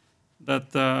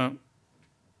that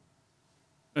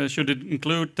should it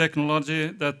include technology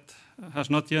that has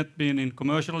not yet been in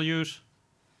commercial use,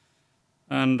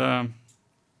 and that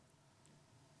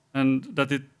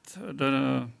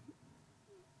the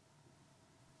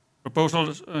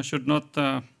proposal should not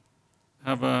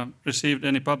have received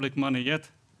any public money yet,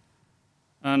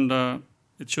 and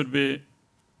it should be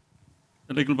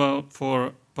eligible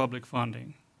for public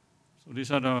funding. So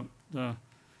these are the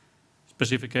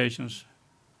specifications,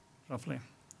 roughly.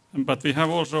 But we have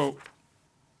also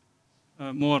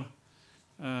more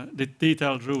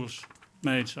detailed rules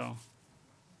made. So.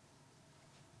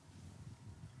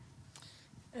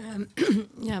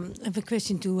 Yeah, I have a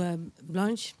question to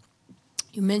Blanche.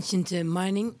 You mentioned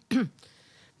mining.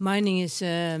 Mining is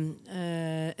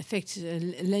affects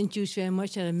land use very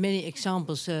much. There are many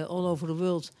examples all over the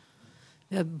world.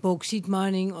 Bauxite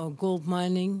mining or gold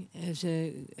mining has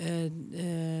a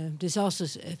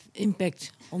disastrous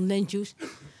impact on land use.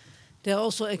 There are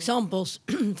also examples,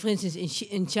 for instance,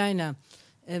 in China,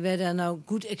 where there are now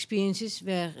good experiences,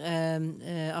 where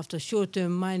after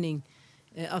short-term mining,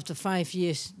 after 5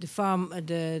 years,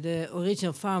 the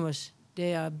original farmers,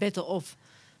 they are better off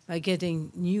by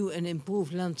getting new and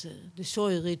improved land, the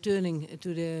soil returning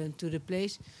to the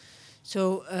place.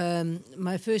 So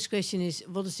my first question is,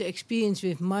 what is the experience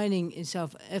with mining in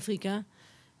South Africa?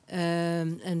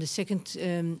 And the second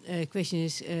question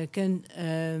is,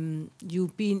 can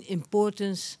European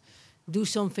importance do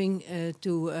something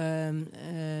to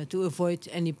avoid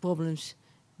any problems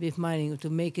with mining, or to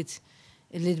make it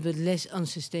a little bit less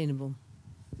unsustainable?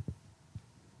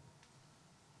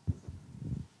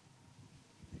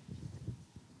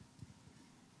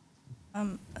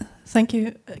 Thank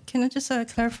you. Can I just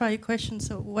clarify your question?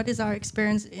 So what is our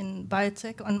experience in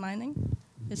biotech on mining?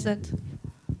 Is that...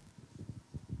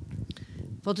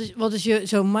 What is your...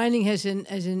 So mining has a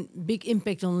big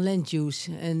impact on land use.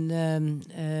 And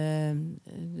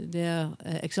there are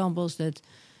examples that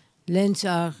lands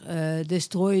are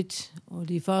destroyed or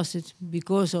devastated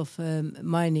because of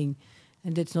mining.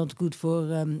 And that's not good for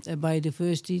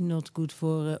biodiversity, not good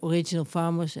for original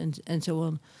farmers and so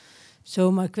on.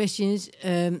 So my question is,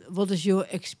 what is your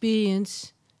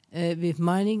experience with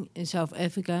mining in South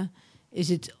Africa?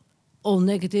 Is it all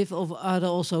negative, or are there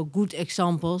also good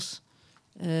examples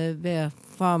where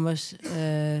farmers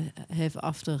have,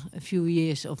 after a few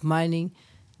years of mining,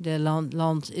 their land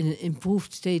in an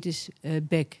improved status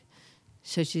back,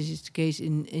 such as is the case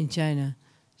in China?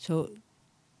 So.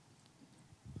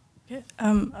 Okay.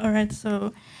 All right.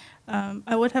 So.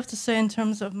 I would have to say, in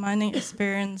terms of mining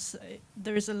experience,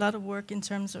 there is a lot of work in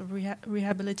terms of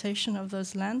rehabilitation of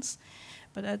those lands.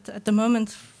 But at the moment,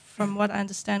 from what I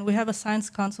understand, we have a science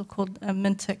council called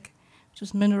MINTEC, which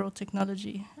is Mineral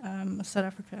Technology of South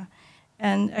Africa.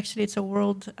 And actually, it's a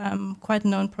world quite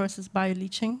known process,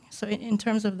 bioleaching. So in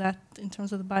terms of that, in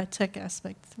terms of the biotech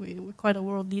aspect, we're quite a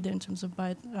world leader in terms of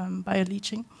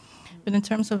bioleaching. But in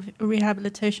terms of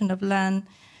rehabilitation of land,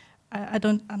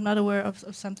 I'm not aware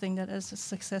of something that is as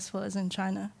successful as in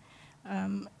China.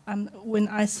 When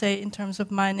I say in terms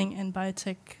of mining and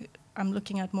biotech, I'm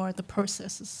looking at more at the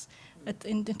processes.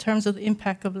 In terms of the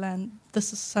impact of land,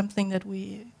 this is something that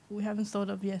we haven't thought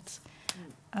of yet.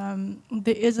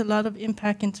 There is a lot of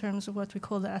impact in terms of what we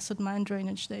call the acid mine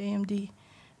drainage, the AMD,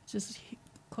 which is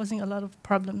causing a lot of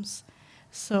problems.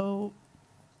 So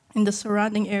in the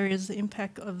surrounding areas, the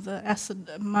impact of the acid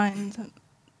mines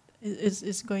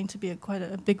is going to be quite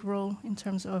a big role in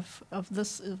terms of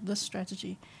this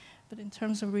strategy. But in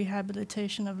terms of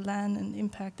rehabilitation of land and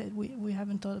impact, that we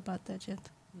haven't thought about that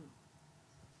yet.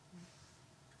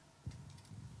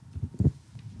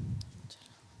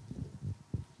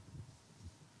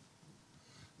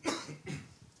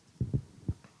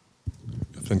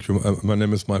 Thank you. My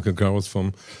name is Michael Garros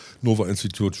from Nova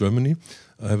Institute, Germany.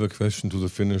 I have a question to the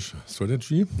Finnish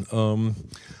strategy.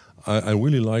 I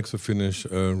really like the Finnish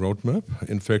roadmap.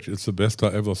 In fact, it's the best I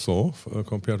ever saw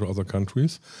compared to other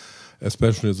countries,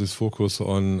 especially this focus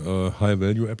on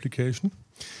high-value application.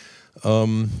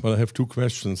 But I have two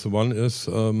questions. One is,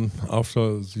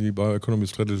 after the bioeconomy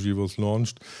strategy was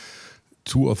launched,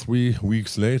 2 or 3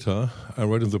 weeks later, I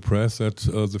read in the press that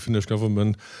the Finnish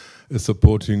government is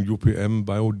supporting UPM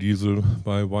biodiesel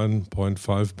by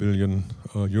 1.5 billion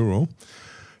euro.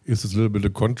 Is this a little bit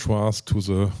a contrast to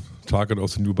the target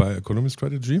of the new bioeconomy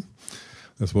strategy?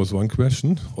 That was one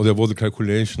question. Or there was a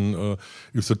calculation,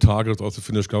 if the target of the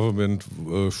Finnish government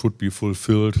should be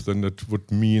fulfilled, then that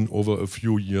would mean over a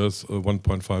few years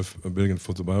 1.5 billion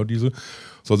for the biodiesel.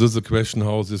 So this is a question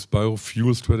how this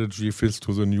biofuel strategy fits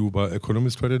to the new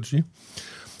bioeconomy strategy.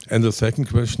 And the second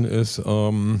question is,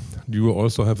 do you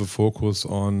also have a focus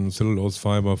on cellulose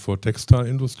fiber for textile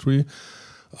industry?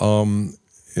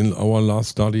 In our last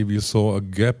study, we saw a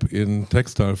gap in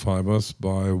textile fibers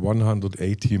by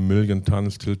 180 million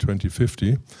tons till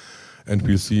 2050. And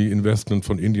we see investment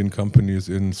from Indian companies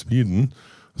in Sweden.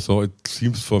 So it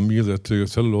seems for me that the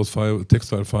cellulose fiber,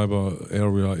 textile fiber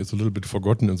area is a little bit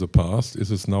forgotten in the past. Is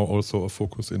this now also a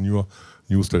focus in your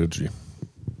new strategy?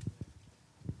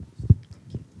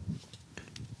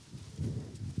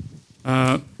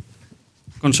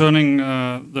 Concerning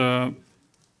the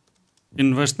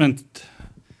investment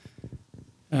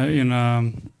in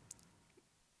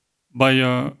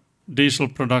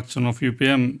biodiesel production of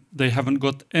UPM, they haven't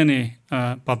got any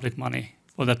public money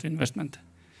for that investment.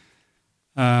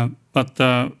 But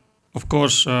of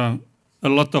course, a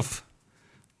lot of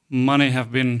money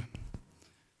have been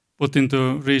put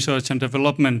into research and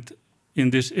development in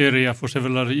this area for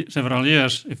several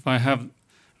years. If I have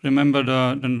remembered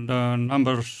the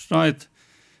numbers right,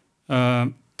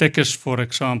 Tekes, for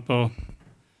example,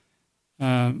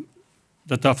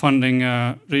 that are funding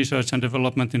research and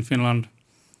development in Finland,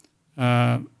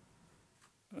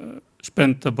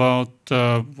 spent about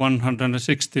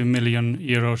 160 million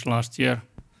euros last year.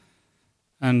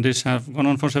 And this has gone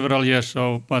on for several years.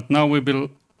 So, but now we will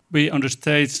be on the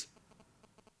stage,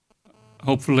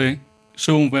 hopefully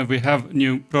soon, when we have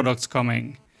new products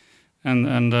coming.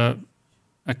 And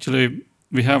actually,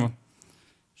 we have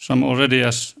some already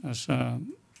as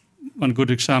one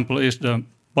good example is the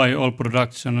bio-oil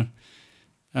production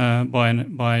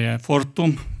by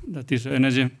Fortum, that is an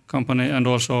energy company, and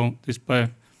also this by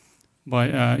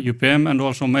UPM, and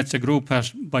also Metsä Group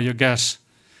has biogas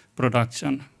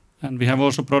production. And we have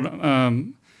also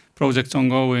projects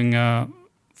ongoing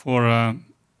for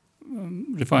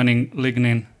refining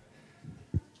lignin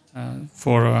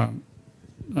for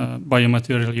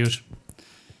biomaterial use.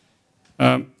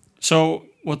 So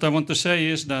what I want to say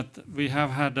is that we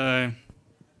have had a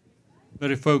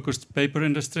very focused paper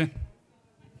industry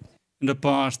in the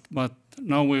past, but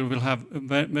now we will have a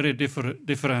very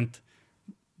different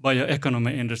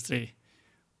bioeconomy industry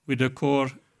with a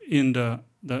core in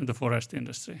the forest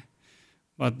industry.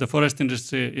 But the forest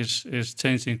industry is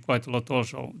changing quite a lot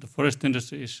also. The forest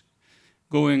industry is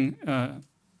going,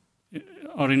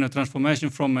 are in a transformation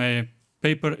from a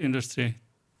paper industry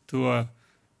to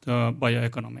the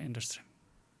bioeconomy industry.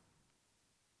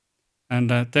 And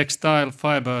textile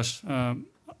fibers,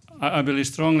 I believe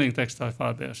strongly in textile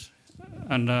fibers.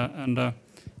 And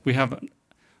we have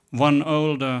one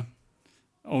old,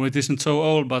 or it isn't so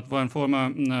old, but one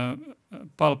former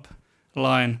pulp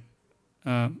line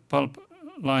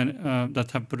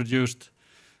that have produced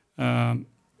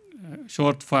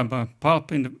short fiber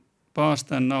pulp in the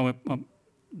past, and now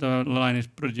the line is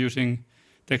producing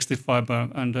textile fiber,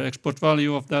 and the export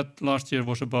value of that last year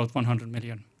was about 100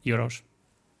 million euros.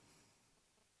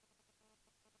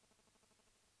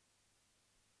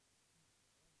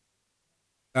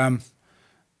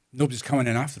 Nobody's coming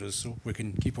in after us, so we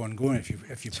can keep on going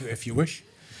if you wish.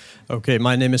 Okay,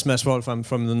 my name is Mads Wolf. I'm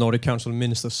from the Nordic Council of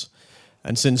Ministers.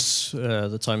 And since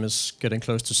the time is getting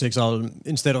close to 6,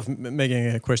 instead of making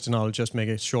a question, I'll just make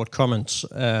a short comment.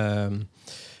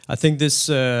 I think this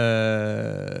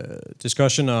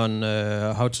discussion on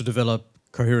how to develop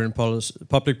coherent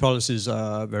public policies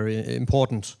are very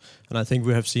important. And I think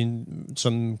we have seen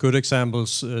some good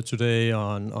examples today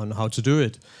on how to do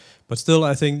it. But still,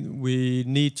 I think we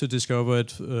need to discover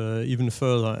it even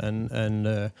further. And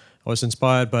I was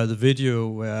inspired by the video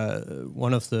where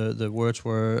one of the words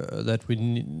were that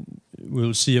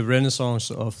we'll see a renaissance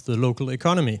of the local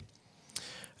economy.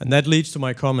 And that leads to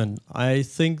my comment. I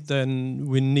think then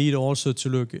we need also to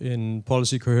look in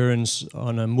policy coherence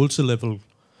on a multi-level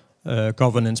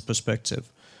governance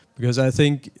perspective. Because I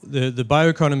think the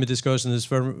bioeconomy discussion is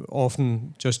very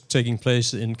often just taking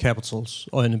place in capitals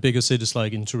or in bigger cities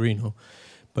like in Torino.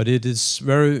 But it is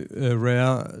very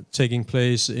rare taking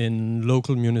place in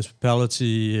local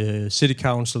municipality, city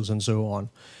councils and so on.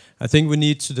 I think we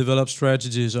need to develop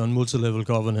strategies on multi-level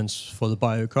governance for the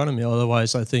bioeconomy.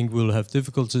 Otherwise, I think we'll have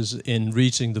difficulties in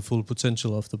reaching the full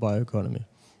potential of the bioeconomy.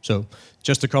 So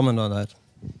just a comment on that.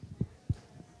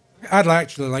 I'd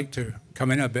actually like to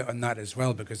come in a bit on that as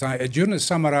well, because during the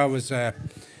summer I was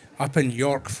up in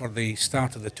York for the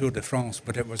start of the Tour de France,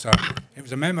 but it was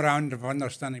a memorandum of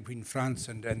understanding between France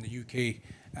and the UK,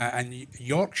 and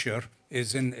Yorkshire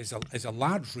is a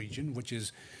large region which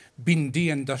has been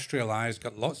deindustrialized,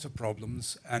 got lots of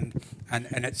problems, and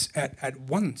it's at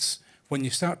once when you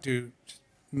start to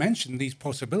mention these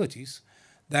possibilities,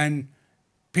 then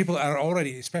people are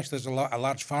already, especially there's a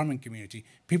large farming community,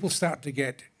 people start to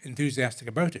get enthusiastic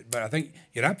about it. But I think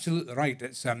you're absolutely right.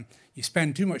 It's you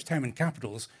spend too much time in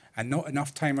capitals and not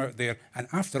enough time out there. And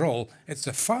after all, it's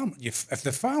the farm. If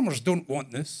the farmers don't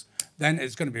want this, then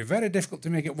it's going to be very difficult to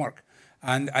make it work.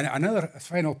 And another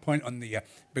final point on the,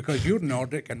 because you're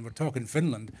Nordic and we're talking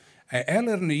Finland,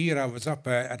 earlier in the year I was up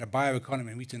at a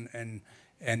bioeconomy meeting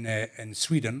in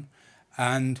Sweden,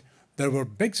 and there were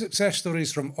big success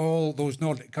stories from all those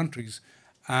Nordic countries.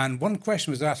 And one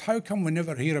question was asked, how come we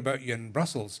never hear about you in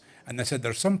Brussels? And they said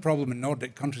there's some problem in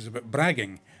Nordic countries about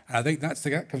bragging. And I think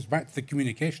that comes back to the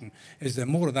communication, is the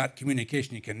more of that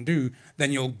communication you can do,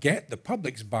 then you'll get the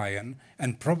public's buy-in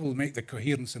and probably make the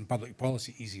coherence in public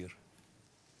policy easier.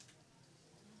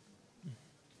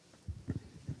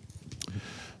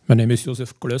 My name is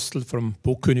Josef Klöstl from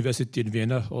Book University in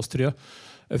Vienna, Austria.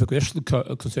 I have a question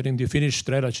concerning the Finnish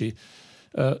strategy.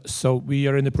 So we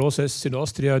are in the process in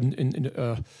Austria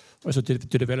also to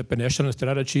develop a national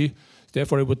strategy.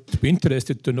 Therefore, I would be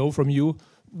interested to know from you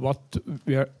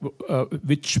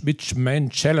which main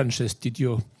challenges did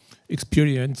you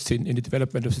experience in the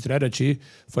development of the strategy?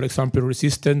 For example,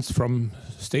 resistance from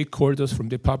stakeholders, from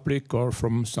the public, or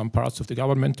from some parts of the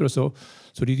government or so.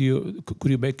 So could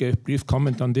you make a brief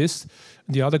comment on this?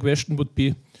 And the other question would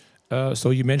be, so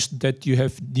you mentioned that you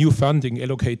have new funding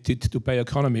allocated to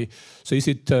bioeconomy. So is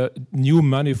it new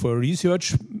money for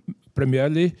research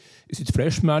primarily? Is it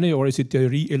fresh money, or is it a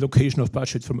reallocation of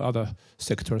budget from other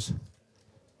sectors?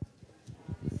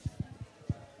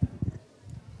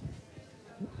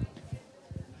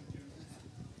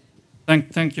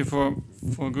 Thank you for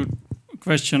a good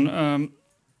question.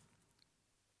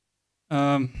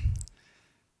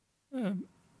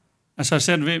 As I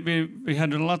said, we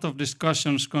had a lot of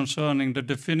discussions concerning the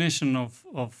definition of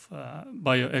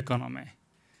bioeconomy.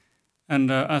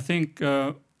 And I think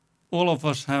all of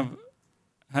us have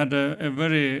had a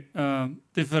very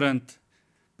different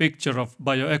picture of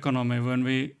bioeconomy when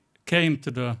we came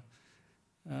to the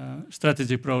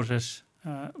strategy process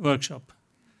workshop,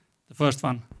 the first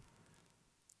one.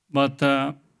 But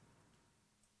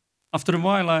after a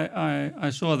while, I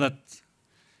saw that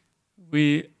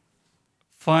we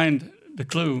find the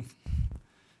clue.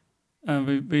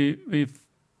 We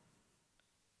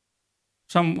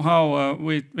somehow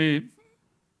we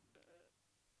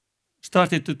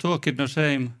started to talk in the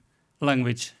same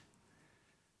language,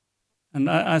 and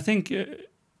I think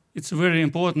it's very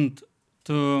important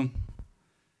to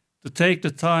take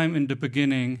the time in the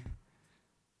beginning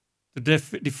to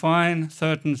define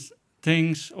certain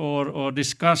things or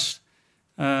discuss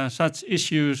such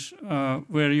issues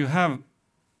where you have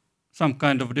some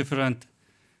kind of different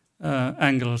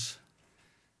angles.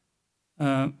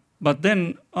 But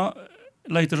then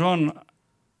later on,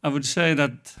 I would say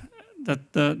that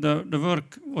the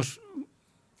work was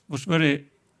very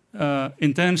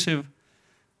intensive,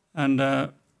 and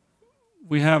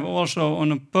we have also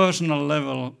on a personal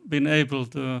level been able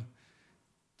to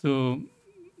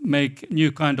make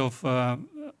new kind of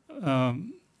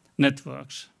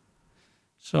networks.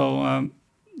 So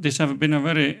this has been a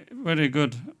very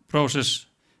good process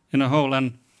in a whole.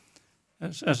 And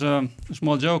as a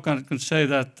small joke, I can say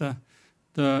that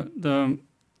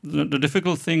the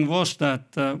difficult thing was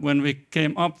that when we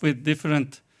came up with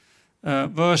different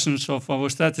versions of our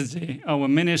strategy, our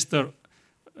minister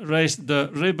raised the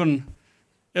ribbon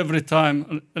every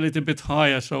time a little bit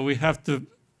higher. So we have to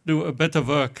do a better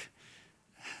work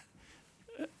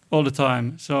all the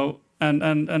time. So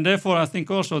and therefore I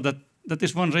think also that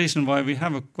is one reason why we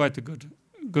have quite a good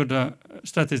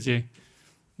strategy.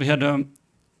 We had a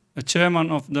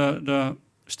chairman of the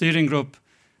steering group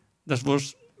that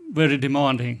was very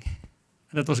demanding.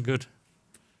 That was good.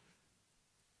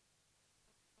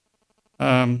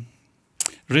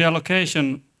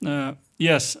 Reallocation,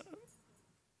 yes.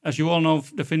 As you all know,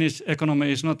 the Finnish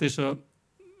economy is not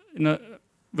in a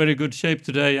very good shape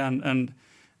today, and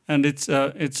it's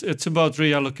about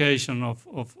reallocation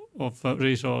of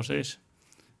resources.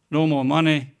 No more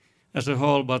money as a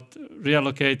whole, but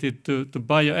reallocated to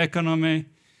bioeconomy,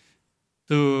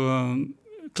 to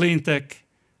clean tech,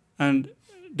 and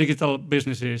digital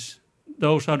businesses.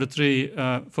 Those are the three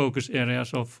focus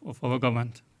areas of our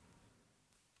government.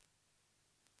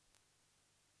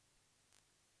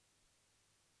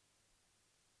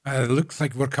 It looks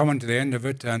like we're coming to the end of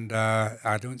it, and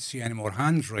I don't see any more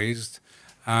hands raised.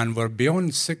 And we're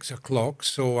beyond 6 o'clock,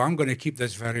 so I'm going to keep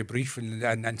this very brief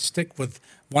and stick with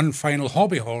one final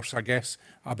hobby horse, I guess,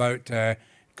 about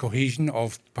cohesion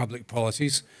of public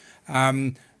policies.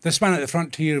 This man at the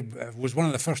front here was one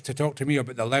of the first to talk to me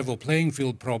about the level playing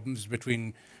field problems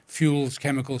between fuels,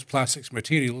 chemicals, plastics,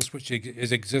 materials, which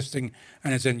is existing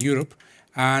and is in Europe.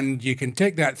 And you can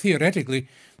take that theoretically,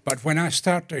 but when I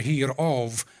start to hear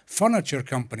of furniture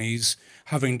companies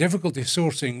having difficulty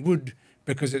sourcing wood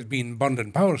because it's been burned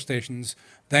in power stations,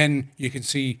 then you can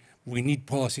see we need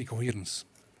policy coherence.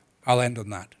 I'll end on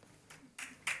that.